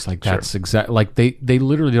 and you're just like, that's exactly like they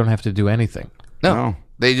literally don't have to do anything. No.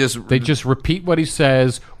 They just repeat what he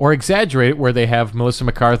says or exaggerate it, where they have Melissa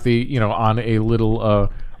McCarthy on a little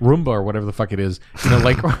Roomba or whatever the fuck it is,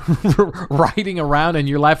 like riding around, and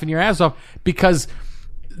you're laughing your ass off because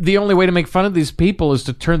the only way to make fun of these people is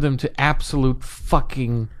to turn them to absolute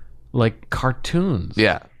fucking like cartoons.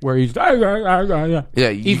 Yeah. Where he's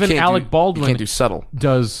even Alec Baldwin can't do subtle.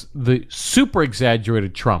 Does the super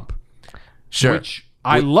exaggerated Trump. Sure. Which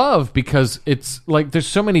I love because it's like there's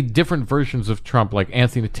so many different versions of Trump, like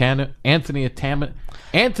Anthony Atamanuik.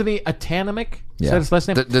 Is that his last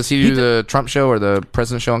name? Does he do the Trump show or the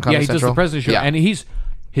President show on Comedy Central? Yeah, he does the President show. Yeah. And his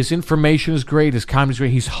information is great, his comedy is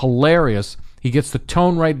great, he's hilarious. He gets the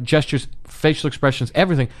tone right, gestures, facial expressions,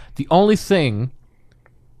 everything. The only thing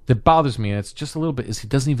that bothers me, and it's just a little bit, is he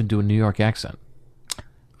doesn't even do a New York accent.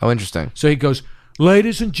 Oh, interesting. So he goes,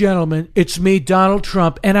 ladies and gentlemen, it's me, Donald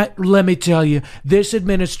Trump, and let me tell you, this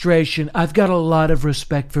administration, I've got a lot of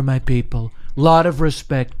respect for my people. Lot of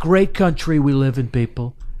respect. Great country we live in,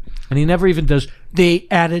 people. And he never even does the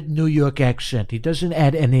added New York accent. He doesn't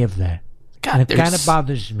add any of that. God, and it kind of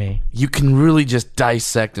bothers me. You can really just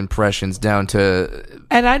dissect impressions down to...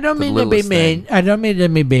 And I don't mean to be mean. I don't mean to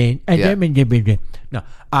be mean. I don't mean to be mean. No.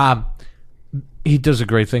 He does a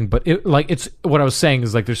great thing, but it's what I was saying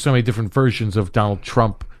is like there's so many different versions of Donald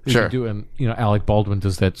Trump. Sure. And Alec Baldwin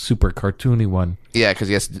does that super cartoony one. Yeah, because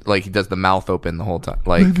he does the mouth open the whole time.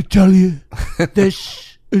 Like, let me tell you,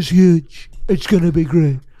 this is huge. It's gonna be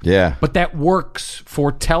great. Yeah, but that works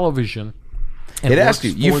for television. It asks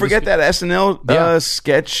you. You forget that SNL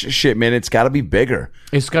sketch shit, man. It's got to be bigger.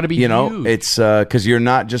 It's got to be huge. It's because you're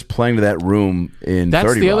not just playing to that room in 30 Rock.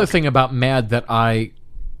 That's the other thing about Mad that I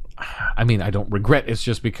don't regret. It's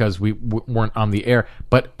just because we weren't on the air.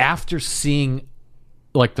 But after seeing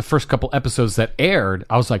like the first couple episodes that aired,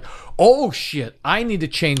 I was like, oh shit, I need to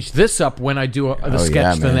change this up when I do the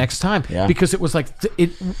sketch the next time. Yeah. Because it was like,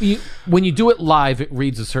 when you do it live, it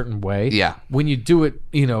reads a certain way. Yeah. When you do it,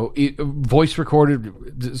 voice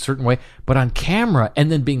recorded a certain way. But on camera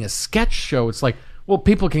and then being a sketch show, it's like, Well,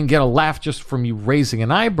 people can get a laugh just from you raising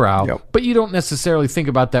an eyebrow, but you don't necessarily think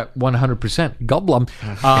about that 100%. Goblum.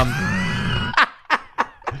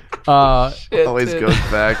 Always goes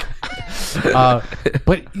back.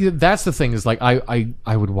 But that's the thing is like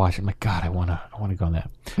I would watch it. I'm like, God, I wanna go on that.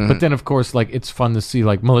 But then of course like it's fun to see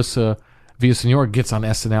like Melissa Villaseñor gets on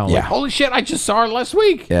SNL. Like, holy shit, I just saw her last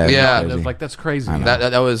week. Yeah. And I was like, that's crazy.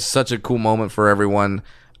 That was such a cool moment for everyone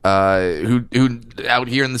who out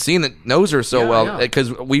here in the scene that knows her so well,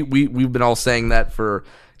 because we've been all saying that for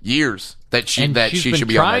years that she should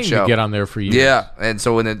be on that show. To get on there for years. Yeah, and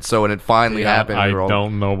so when it finally happened, I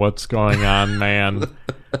don't know what's going on, man.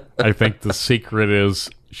 I think the secret is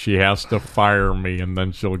she has to fire me, and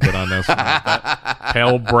then she'll get on SNL.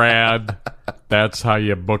 Tell Brad that's how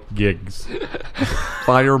you book gigs.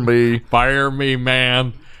 Fire me,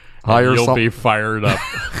 man. You'll be fired up.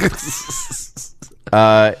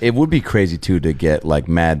 It would be crazy too to get like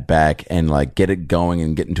Mad back and like get it going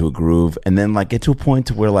and get into a groove, and then like get to a point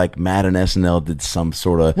to where like Mad and SNL did some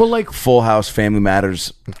sort of like Full House, Family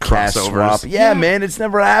Matters cast swap. Yeah, man, it's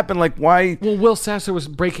never happened. Like why? Well, Will Sasso was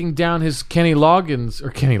breaking down his Kenny Rogers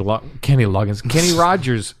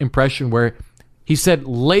impression where he said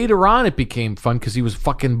later on it became fun because he was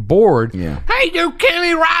fucking bored. Yeah, hey, do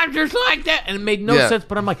Kenny Rogers like that? And it made no sense.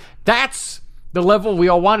 But I'm like, that's the level we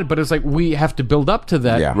all wanted, but it's like we have to build up to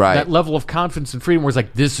that that level of confidence and freedom where it's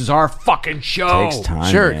like, this is our fucking show. Takes time,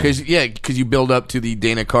 sure, because you build up to the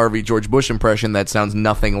Dana Carvey George Bush impression that sounds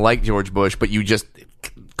nothing like George Bush, but you just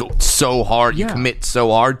go so hard, you commit so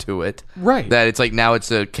hard to it, right? That it's like now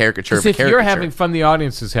it's a caricature of a if caricature. You're having fun, the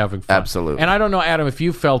audience is having fun. Absolutely. And I don't know, Adam, if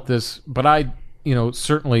you felt this, but I,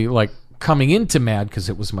 certainly like coming into Mad because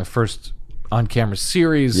it was my first on-camera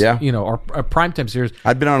series, or a primetime series.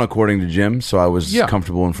 I'd been on According to Jim, so I was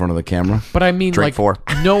comfortable in front of the camera. But I mean, Drake like,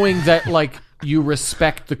 knowing that, like, you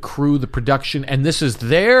respect the crew, the production, and this is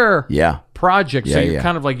their project, so you're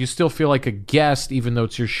kind of like, you still feel like a guest, even though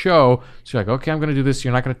it's your show. So you're like, okay, I'm going to do this.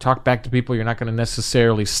 You're not going to talk back to people. You're not going to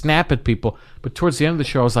necessarily snap at people. But towards the end of the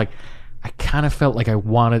show, I was like, I kind of felt like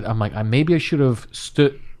I'm like, maybe I should have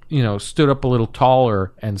stood up a little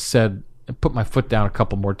taller and said, put my foot down a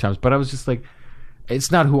couple more times, but I was just like,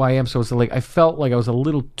 it's not who I am. So it's like I felt like I was a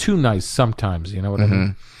little too nice sometimes. You know what I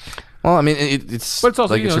mean? Well, I mean, it's also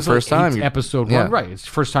like it's your first time. Episode 1, right? It's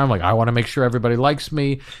the first time. Like I want to make sure everybody likes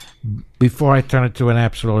me before I turn into an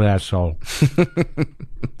absolute asshole.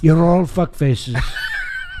 You're all fuckfaces.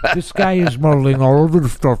 This guy is molding all of the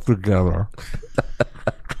stuff together,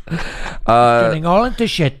 turning all into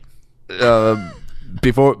shit.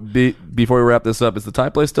 Before we wrap this up, is the Thai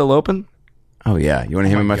place still open? Oh yeah, you want to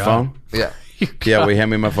hand me my phone? Yeah, we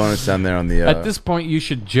hand me my phone. It's down there on the. At this point, you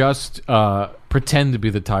should just pretend to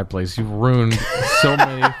be the Thai place. You've ruined so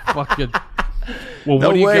many fucking. Well,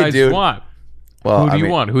 what do you guys want? Well, Who do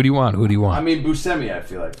you want? Who do you want? I mean, Buscemi. I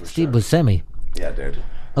feel like for Steve sure. Buscemi. Yeah, dude.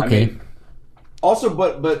 Okay. I mean, also,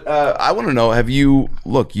 but I want to know: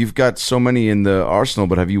 you've got so many in the arsenal,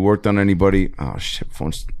 but have you worked on anybody? Oh shit,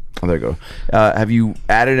 phone's. Oh, there you go. Have you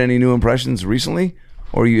added any new impressions recently?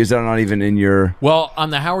 Or is that not even in your... Well, on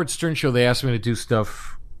the Howard Stern show, they asked me to do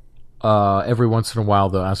stuff every once in a while.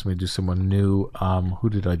 They'll ask me to do someone new. Who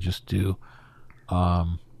did I just do?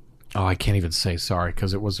 I can't even say, sorry,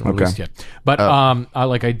 because it wasn't released yet. But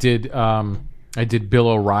I did Bill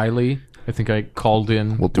O'Reilly. I think I called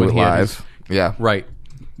in. We'll do it live. Yeah. Right.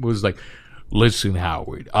 It was like, listen,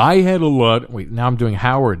 Howard, I had a lot... Wait, now I'm doing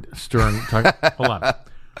Howard Stern. Hold on.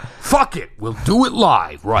 Fuck it, we'll do it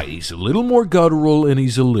live. Right, he's a little more guttural and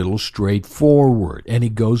he's a little straightforward. And he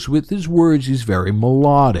goes with his words, he's very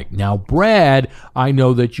melodic. Now, Brad, I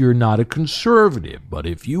know that you're not a conservative, but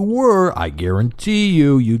if you were, I guarantee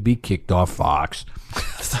you'd be kicked off Fox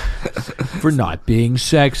for not being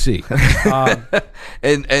sexy.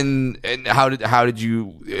 And how did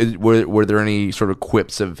you, were there any sort of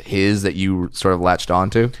quips of his that you sort of latched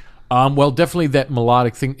onto? Well, definitely that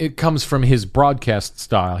melodic thing. It comes from his broadcast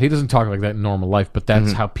style. He doesn't talk like that in normal life, but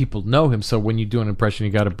that's how people know him. So when you do an impression,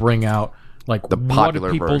 you got to bring out like the popular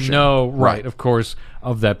what do people version. know, right? Of course,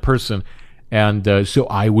 of that person. And so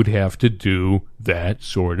I would have to do that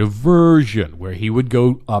sort of version where he would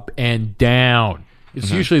go up and down.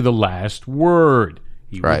 It's usually the last word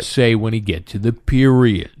he would say when he get to the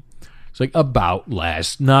period. It's like, about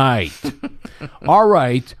last night. All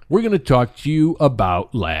right, we're going to talk to you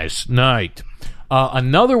about last night.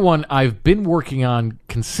 Another one I've been working on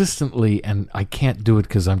consistently, and I can't do it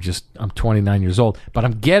because I'm 29 years old, but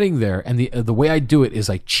I'm getting there. And the way I do it is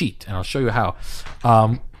I cheat, and I'll show you how.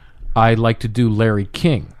 I like to do Larry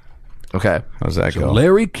King. Okay, how's that go?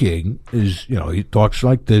 Larry King is, he talks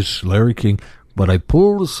like this, Larry King, but I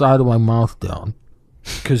pull the side of my mouth down,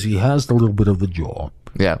 because he has a little bit of the jaw.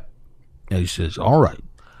 Yeah. And he says, all right,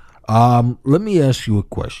 let me ask you a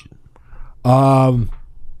question.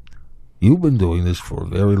 You've been doing this for a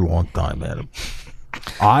very long time, Adam.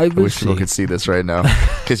 I wish people could see this right now,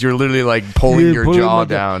 because you're literally like pulling your jaw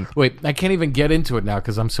down. Wait, I can't even get into it now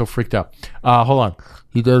because I'm so freaked out. Hold on.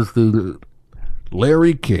 He does the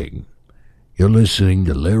Larry King. You're listening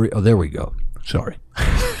to Larry. Oh, there we go. Sorry.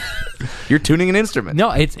 You're tuning an instrument.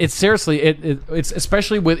 No, it's seriously, it's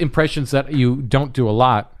especially with impressions that you don't do a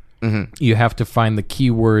lot. Mm-hmm. You have to find the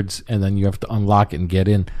keywords and then you have to unlock it and get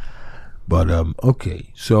in. But,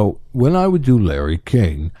 okay. So when I would do Larry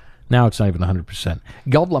King, now it's not even 100%.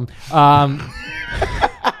 Goldblum.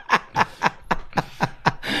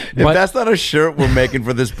 If that's not a shirt we're making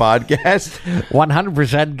for this podcast,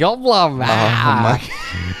 100% Goldblum.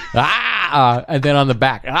 And then on the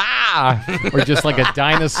back, or just like a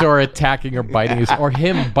dinosaur attacking or biting his, or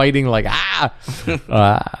him biting like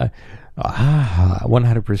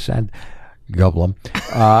 100% Goldblum.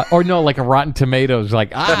 Or no, like a Rotten Tomatoes,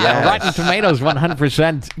 like Rotten Tomatoes,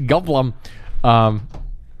 100% Goldblum.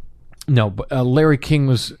 No, but Larry King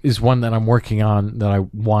is one that I'm working on that I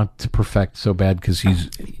want to perfect so bad because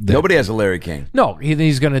nobody has a Larry King. No,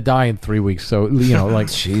 he's going to die in 3 weeks. So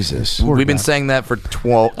like Jesus, we've been saying that for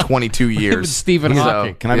 22 years. Stephen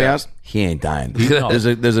Hawking. Can I be honest? He ain't dying. He's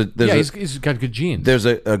got good genes. There's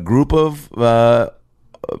a group of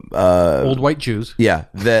old white Jews. Yeah,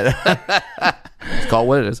 that it's called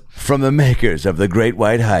what it is. From the makers of the Great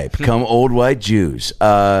White Hype come old white Jews.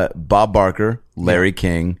 Bob Barker, Larry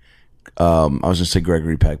King. I was going to say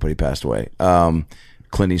Gregory Peck, but he passed away.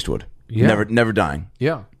 Clint Eastwood. Yeah. Never dying.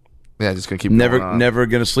 Yeah. Yeah, just going to keep never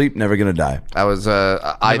going to sleep, never going to die. I was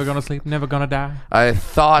never going to sleep, never going to die. I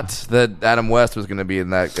thought that Adam West was going to be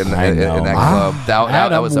in that club.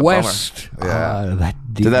 That was a West. Bummer. Yeah.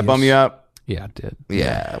 Did that bum you out? Yeah, it did.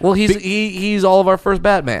 Yeah. Well, he's all of our first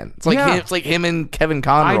Batman. It's like him and Kevin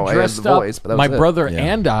Conroy. I dressed the voice, up. but that My was brother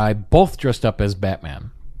and I both dressed up as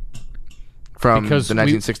Batman. From the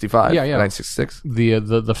 1965, yeah, 1966.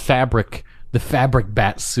 The fabric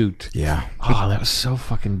bat suit. Yeah. Oh, that was so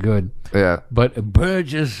fucking good. Yeah. But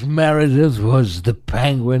Burgess Meredith was the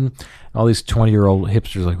Penguin. All these 20-year-old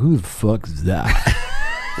hipsters like, who the fuck is that?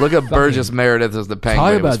 Look at Burgess Meredith as the Penguin.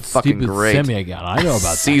 Talk it was about fucking stupid great. Semi-God. I know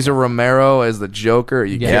about Cesar Romero as the Joker. Are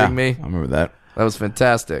you kidding me? I remember that. That was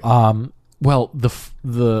fantastic. Well,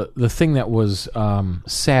 the thing that was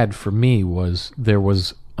sad for me was there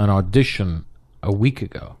was an audition a week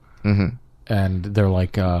ago, and they're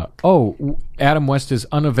like, "Oh, Adam West is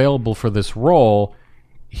unavailable for this role.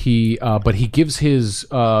 But he gives his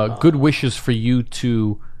good wishes for you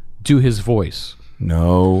to do his voice."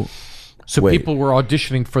 No. So people were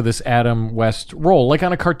auditioning for this Adam West role, like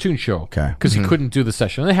on a cartoon show, because he couldn't do the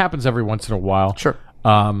session. And it happens every once in a while, sure.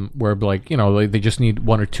 Where they just need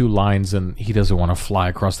 1 or 2 lines, and he doesn't want to fly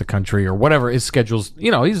across the country or whatever. His schedule's,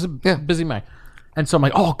 he's a busy man, and so I'm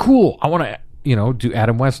like, "Oh, cool! I want to." Do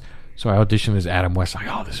Adam West. So I auditioned as Adam West. Like,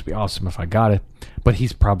 oh, this would be awesome if I got it. But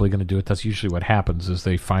he's probably going to do it. That's usually what happens is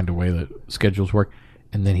they find a way that schedules work.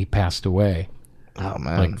 And then he passed away. Oh,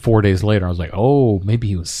 man. Like 4 days later, I was like, oh, maybe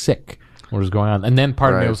he was sick. What was going on? And then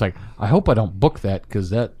part of me was like, I hope I don't book that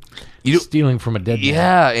because that's stealing from a dead man.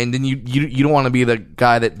 Yeah, and then you don't want to be the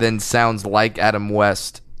guy that then sounds like Adam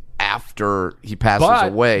West after he passes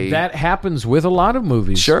away. That happens with a lot of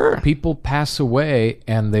movies. Sure. People pass away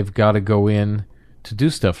and they've got to go in to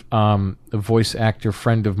do stuff. A voice actor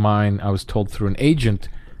friend of mine, I was told through an agent,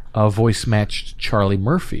 voice matched Charlie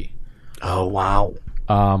Murphy. Oh, wow.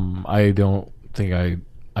 I don't think I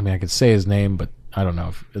could say his name, but I don't know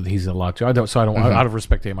if he's allowed to. Out of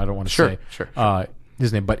respect to him, I don't want to say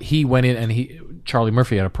his name. But he went in and Charlie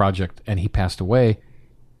Murphy had a project and he passed away.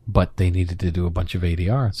 But they needed to do a bunch of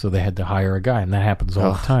ADR, so they had to hire a guy, and that happens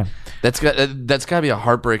all the time. That's got to be a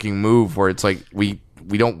heartbreaking move where it's like we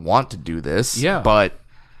don't want to do this, but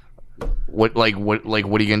what are you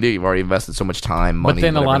gonna do? You've already invested so much time, money. But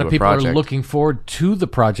then a lot of people are looking forward to the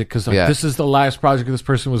project because this is the last project this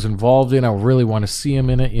person was involved in. I really want to see him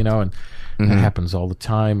in it, and that happens all the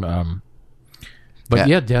time. But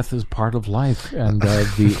death is part of life, and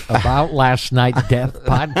the About Last Night Death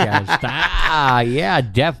podcast.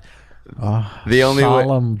 Death. The only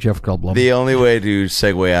solemn Jeff Goldblum. The only way to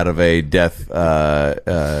segue out of a death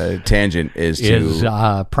tangent is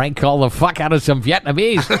to prank call the fuck out of some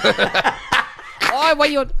Vietnamese. Oh,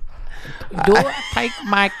 what you? Do I take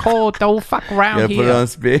my coat? Don't fuck around Yeah, here. put it on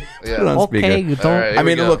speaker. Put it on speaker. Okay, you don't. right. I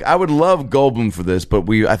mean, look, I would love Goldblum for this, but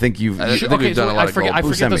I think you've. I think we've done a lot of gold. I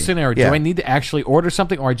forget the scenario. Yeah. Do I need to actually order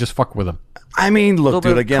something, or I just fuck with him? I mean, look, Little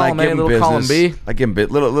dude. bit Again, I column give A, him little column business. B. I give him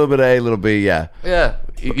little bit A, little B. Yeah. Yeah.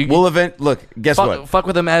 We'll look. Guess what? Fuck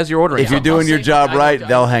with them as you're ordering. If you're doing your job right,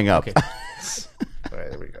 they'll hang up. All right,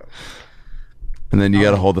 there we go. And then you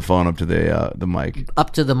got to hold the phone up to the mic.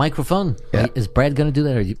 Up to the microphone. Yeah. Is Brad going to do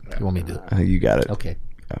that, or you want me to do it? You got it. Okay.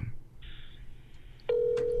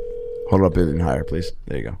 Hold it up even higher, please.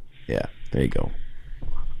 There you go. Yeah, there you go.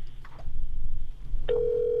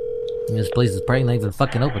 This place is probably not even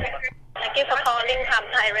fucking open. Thank you for calling Ham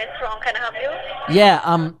Thai Restaurant. Can I help you? Yeah,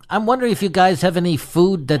 I'm wondering if you guys have any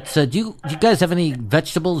food that's. Do you guys have any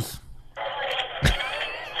vegetables?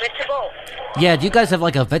 Vegetable. Yeah, do you guys have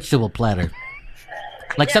like a vegetable platter?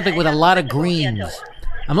 Like something with a lot of greens.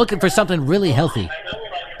 I'm looking for something really healthy.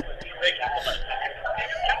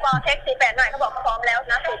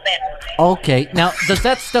 Okay, now does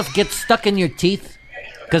that stuff get stuck in your teeth?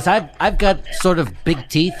 Because I've got sort of big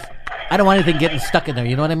teeth. I don't want anything getting stuck in there.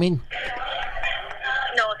 You know what I mean?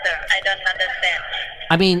 No, sir. I don't understand.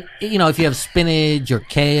 I mean, you know, if you have spinach or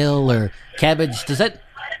kale or cabbage, do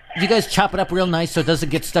you guys chop it up real nice so it doesn't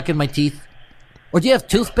get stuck in my teeth? Or do you have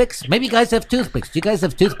toothpicks? Maybe you guys have toothpicks. Do you guys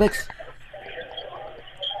have toothpicks?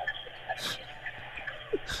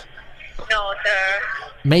 No, sir.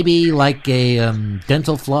 Maybe like a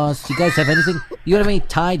dental floss. Do you guys have anything? You have any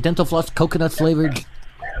Thai dental floss, coconut flavored?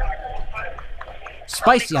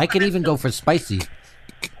 Spicy. I can even go for spicy. You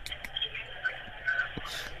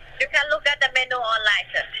can look at the menu online,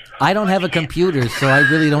 sir. I don't have a computer, so I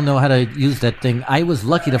really don't know how to use that thing. I was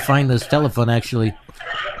lucky to find this telephone, actually.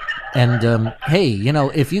 And, hey, you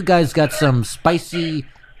know, if you guys got some spicy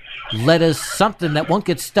lettuce, something that won't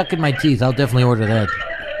get stuck in my teeth, I'll definitely order that.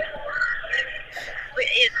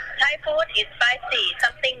 Thai food is spicy.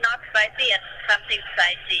 Something not spicy and something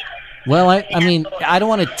spicy. Well, I mean, I don't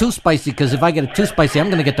want it too spicy, because if I get it too spicy, I'm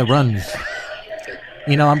going to get the runs.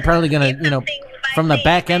 You know, I'm probably going to, you know, from the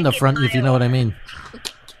back and the front, if you know what I mean.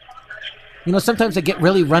 You know, sometimes I get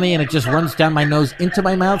really runny and it just runs down my nose into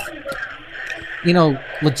my mouth. You know,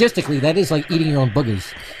 logistically, that is like eating your own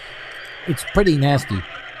boogers. It's pretty nasty.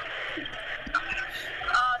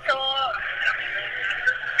 So, how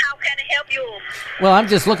can I help you? Well, I'm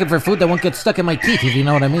just looking for food that won't get stuck in my teeth, if you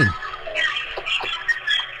know what I mean.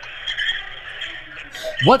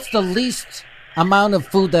 What's the least amount of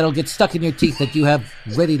food that'll get stuck in your teeth that you have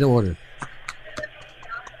ready to order?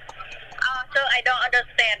 Sir, I don't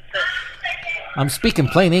understand, sir. I'm speaking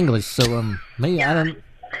plain English, so maybe I don't.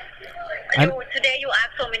 Today you ask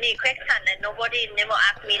so many questions and nobody never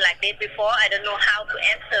asked me like this before. I don't know how to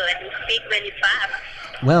answer and you speak very fast.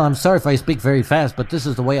 Well, I'm sorry if I speak very fast, but this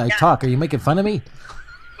is the way I talk. Are you making fun of me?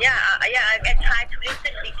 Yeah, I try to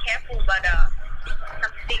listen, be careful, but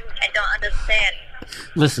something I don't understand.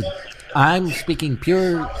 Listen, I'm speaking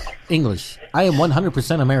pure English. I am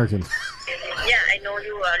 100% American. Yeah, I know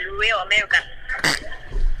you are real American.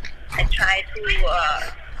 I try to listen,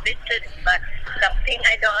 but something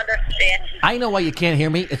I don't understand. I know why you can't hear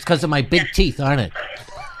me. It's because of my big teeth, aren't it?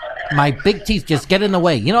 My big teeth just get in the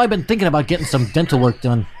way. You know, I've been thinking about getting some dental work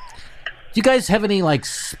done. Do you guys have any, like,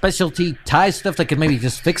 specialty Thai stuff that could maybe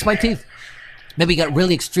just fix my teeth? Maybe you got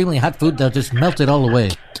really extremely hot food that'll just melt it all away.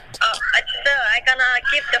 Sir, I'm gonna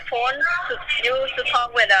give the phone to you to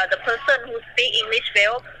talk with the person who speaks English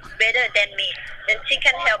well, better than me. Then she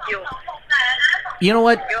can help you. You know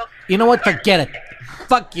what? You know what? Forget it.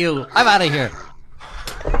 Fuck you. I'm out of here.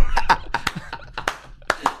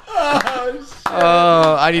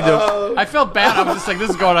 I need to. I felt bad. I was just like, this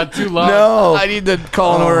is going on too long. No. I need to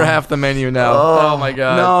call and order half the menu now. Oh my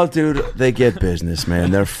god. No, dude, they get business,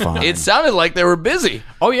 man. They're fine. It sounded like they were busy.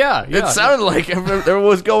 Oh yeah. It sounded like everyone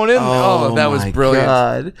was going in. Oh, that was my brilliant.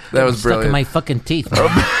 God. That was Stuck in brilliant. my fucking teeth.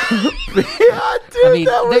 Yeah, dude, I mean,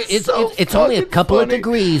 that was it's only a fucking couple of funny.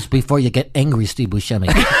 degrees before you get angry, Steve Buscemi.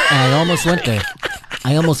 And I almost went there.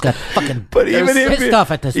 I almost got fucking But even him, pissed off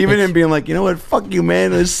at this even bitch. him being like, you know what, fuck you,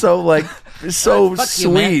 man, is so like, it's so Fuck you,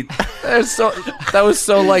 man. sweet. That was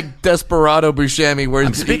so like Desperado Buscemi. Where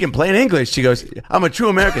I'm speaking plain English. She goes, I'm a true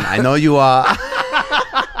American. I know you are.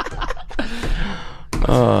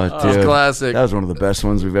 Oh, dude, classic. That was one of the best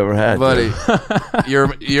ones we've ever had, buddy.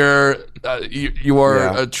 dude. you are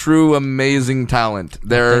Yeah. a true amazing talent.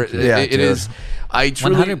 There, Yeah, it dude. is. I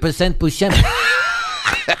truly 100% Buscemi.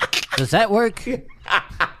 Does that work? He I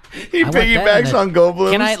want that piggybacks in it. on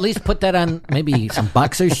Goldblum. Can I at least put that on maybe some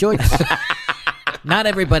boxer shorts? Not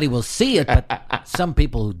everybody will see it, but some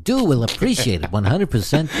people who do will appreciate it.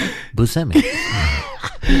 100% Buscemi.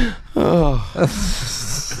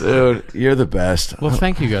 Dude, you're the best. Well,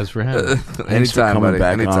 thank you guys for having me. Thanks for coming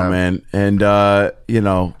back on, man. And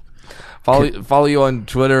follow you on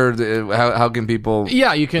Twitter. How can people?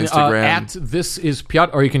 Yeah, you can Instagram. at This Is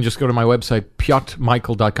Piotr, or you can just go to my website,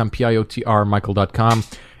 piotrmichael.com, PIOTR-Michael.com.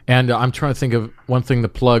 And I'm trying to think of one thing to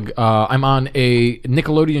plug. I'm on a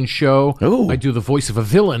Nickelodeon show. Ooh. I do the voice of a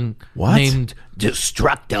villain named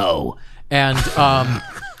Destructo. And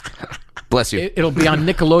bless you. It'll be on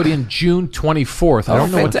Nickelodeon June 24th. I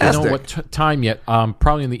don't know what time yet.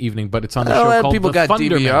 Probably in the evening, but it's on the show called people The got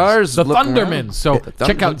Thundermans. DVRs. The Look Thundermans. around. So The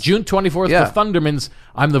check out June 24th, Yeah. The Thundermans.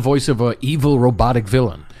 I'm the voice of an evil robotic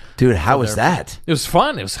villain. Dude, how was that? It was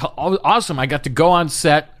fun. It was awesome. I got to go on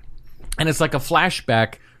set, and it's like a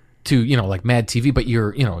flashback to, like Mad TV, but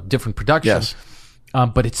you're, different productions. Yes.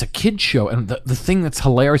 But it's a kid's show. And the thing that's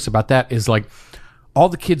hilarious about that is like all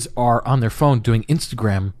the kids are on their phone doing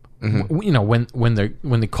Instagram,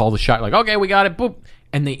 when they call the shot, like, okay, we got it, boop.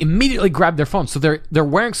 And they immediately grab their phone. So they're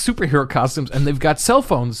wearing superhero costumes and they've got cell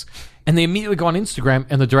phones and they immediately go on Instagram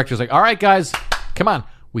and the director's like, all right, guys, come on.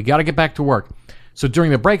 We got to get back to work. So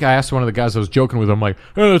during the break, I asked one of the guys I was joking with, I'm like,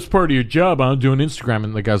 oh, that's part of your job. I'm doing Instagram.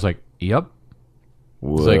 And the guy's like, yep.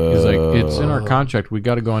 He's like, it's in our contract. We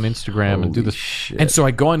got to go on Instagram and do this. Shit. And so I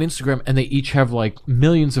go on Instagram, and they each have like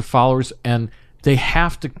millions of followers, and they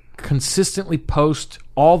have to consistently post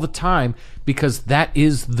all the time because that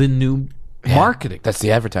is the new marketing. That's the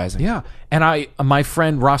advertising. Yeah. And my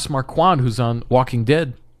friend Ross Marquand, who's on Walking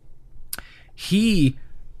Dead,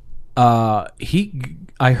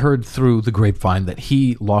 I heard through the grapevine that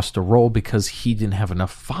he lost a role because he didn't have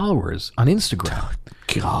enough followers on Instagram.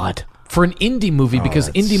 God. For an indie movie, because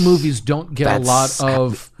indie movies don't get a lot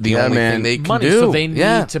of the only thing they can money, do. so they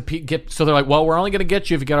need to get. So they're like, well, we're only going to get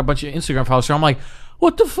you if you got a bunch of Instagram followers. So I'm like,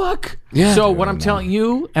 what the fuck? Yeah. So what I'm telling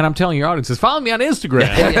you, and I'm telling your audience, is follow me on Instagram.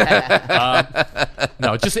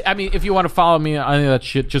 No, if you want to follow me on any of that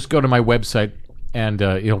shit, just go to my website. And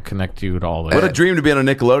it'll connect you to all that. What a dream to be on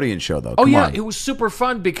a Nickelodeon show, though. Oh, Come yeah. on. It was super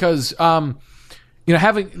fun because,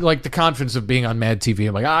 having like the confidence of being on Mad TV,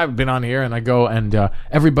 I'm like, I've been on here, and I go, and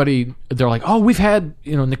everybody, they're like, oh, we've had,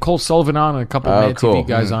 Nicole Sullivan on and a couple of Mad TV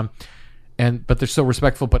guys on. But they're so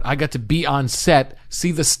respectful. But I got to be on set,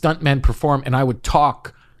 see the stuntman perform, and I would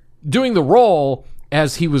talk, doing the role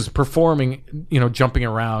as he was performing, jumping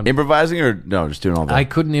around. Improvising or no, just doing all that? I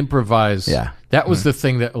couldn't improvise. Yeah. That was the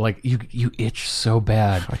thing that, like, you itch so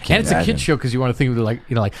bad. And it's a kid show because you want to think of like,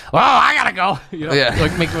 oh, I gotta go.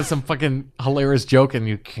 Like making some fucking hilarious joke and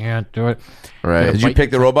you can't do it. Right. Did you pick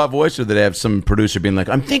the robot voice, or did they have some producer being like,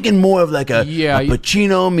 I'm thinking more of like a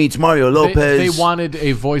Pacino meets Mario Lopez? They wanted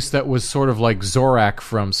a voice that was sort of like Zorak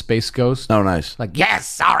from Space Ghost. Oh, nice. Like,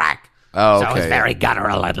 yes, Zorak. Oh, okay. So it's very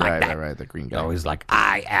guttural and like that. Right, the green guy. Always like,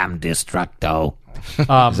 I am Destructo.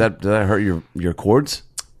 Does that hurt your chords?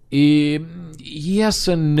 Yes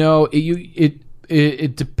and no.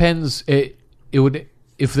 It depends. It would,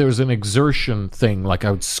 if there was an exertion thing, like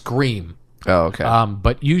I would scream. Oh, okay.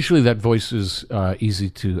 But usually that voice is easy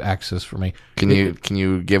to access for me. Can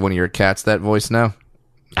you give one of your cats that voice now?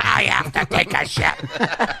 I have to take a shit.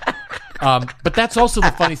 But that's also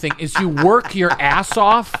the funny thing is you work your ass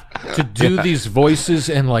off to do these voices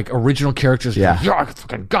and like original characters. Yeah. I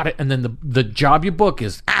fucking got it. And then the job you book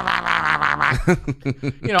is, and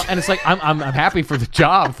it's like, I'm happy for the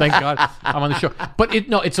job. Thank God I'm on the show. But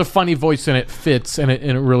it's a funny voice and it fits and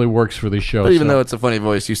it really works for the show. But even though it's a funny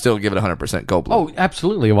voice, you still give it 100% Goldblum. Oh,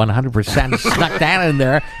 absolutely. 100% snuck that in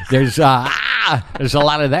there. There's a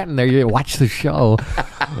lot of that in there. You watch the show.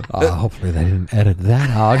 Hopefully they didn't edit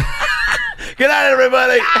that out. Good night,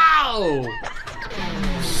 everybody. Ow!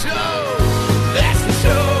 So, that's the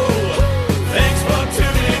show. Thanks for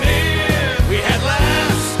tuning in. We had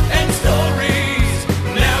laughs and stories.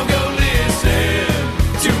 Now go listen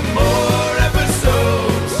to more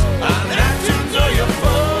episodes on iTunes or your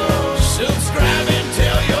phone. Subscribe and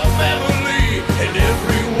tell your family and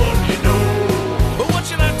everyone you know. But what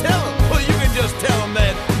should I tell them? Well, you can just tell them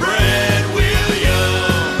that Brad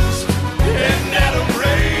Williams and Adam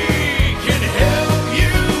Ray can help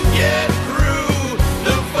you get through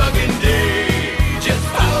the fucking day. Just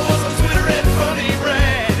follow us on Twitter at Funny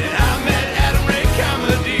Brad, and I'm at Adam Ray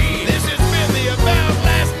Comedy. This has been the About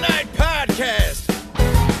Last Night podcast.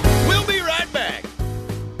 We'll be right back.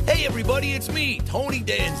 Hey everybody, it's me, Tony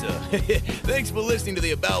Danza. Thanks for listening to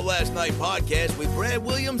the About Last Night podcast with Brad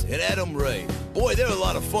Williams and Adam Ray. Boy, they're a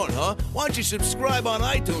lot of fun, huh? Why don't you subscribe on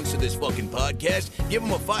iTunes to this fucking podcast? Give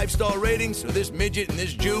them a 5-star rating so this midget and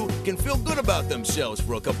this Jew can feel good about themselves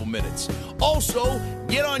for a couple minutes. Also,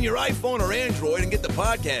 get on your iPhone or Android and get the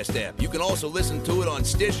podcast app. You can also listen to it on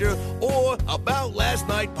Stitcher or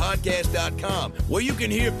AboutLastNightPodcast.com, where you can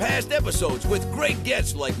hear past episodes with great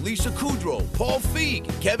guests like Lisa Kudrow, Paul Feig,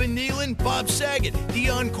 Kevin Nealon, Bob Saget,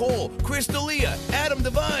 Dion Cole, Chris D'Elia, Adam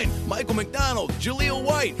Devine, Michael McDonald, Jaleel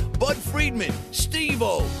White, Bud Friedman,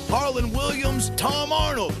 Steve-O, Harlan Williams, Tom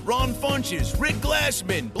Arnold, Ron Funches, Rick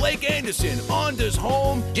Glassman, Blake Anderson, Anders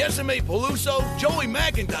Holm, Jessime Peluso, Joey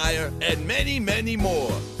McIntyre, and many, many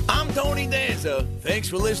more. I'm Tony Danza. Thanks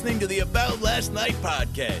for listening to the About Last Night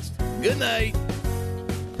podcast. Good night.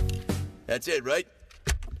 That's it, right?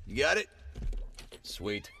 You got it?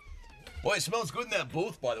 Sweet. Boy, it smells good in that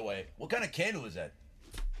booth, by the way. What kind of candle is that?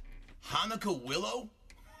 Hanukkah willow?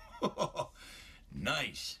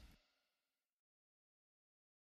 Nice.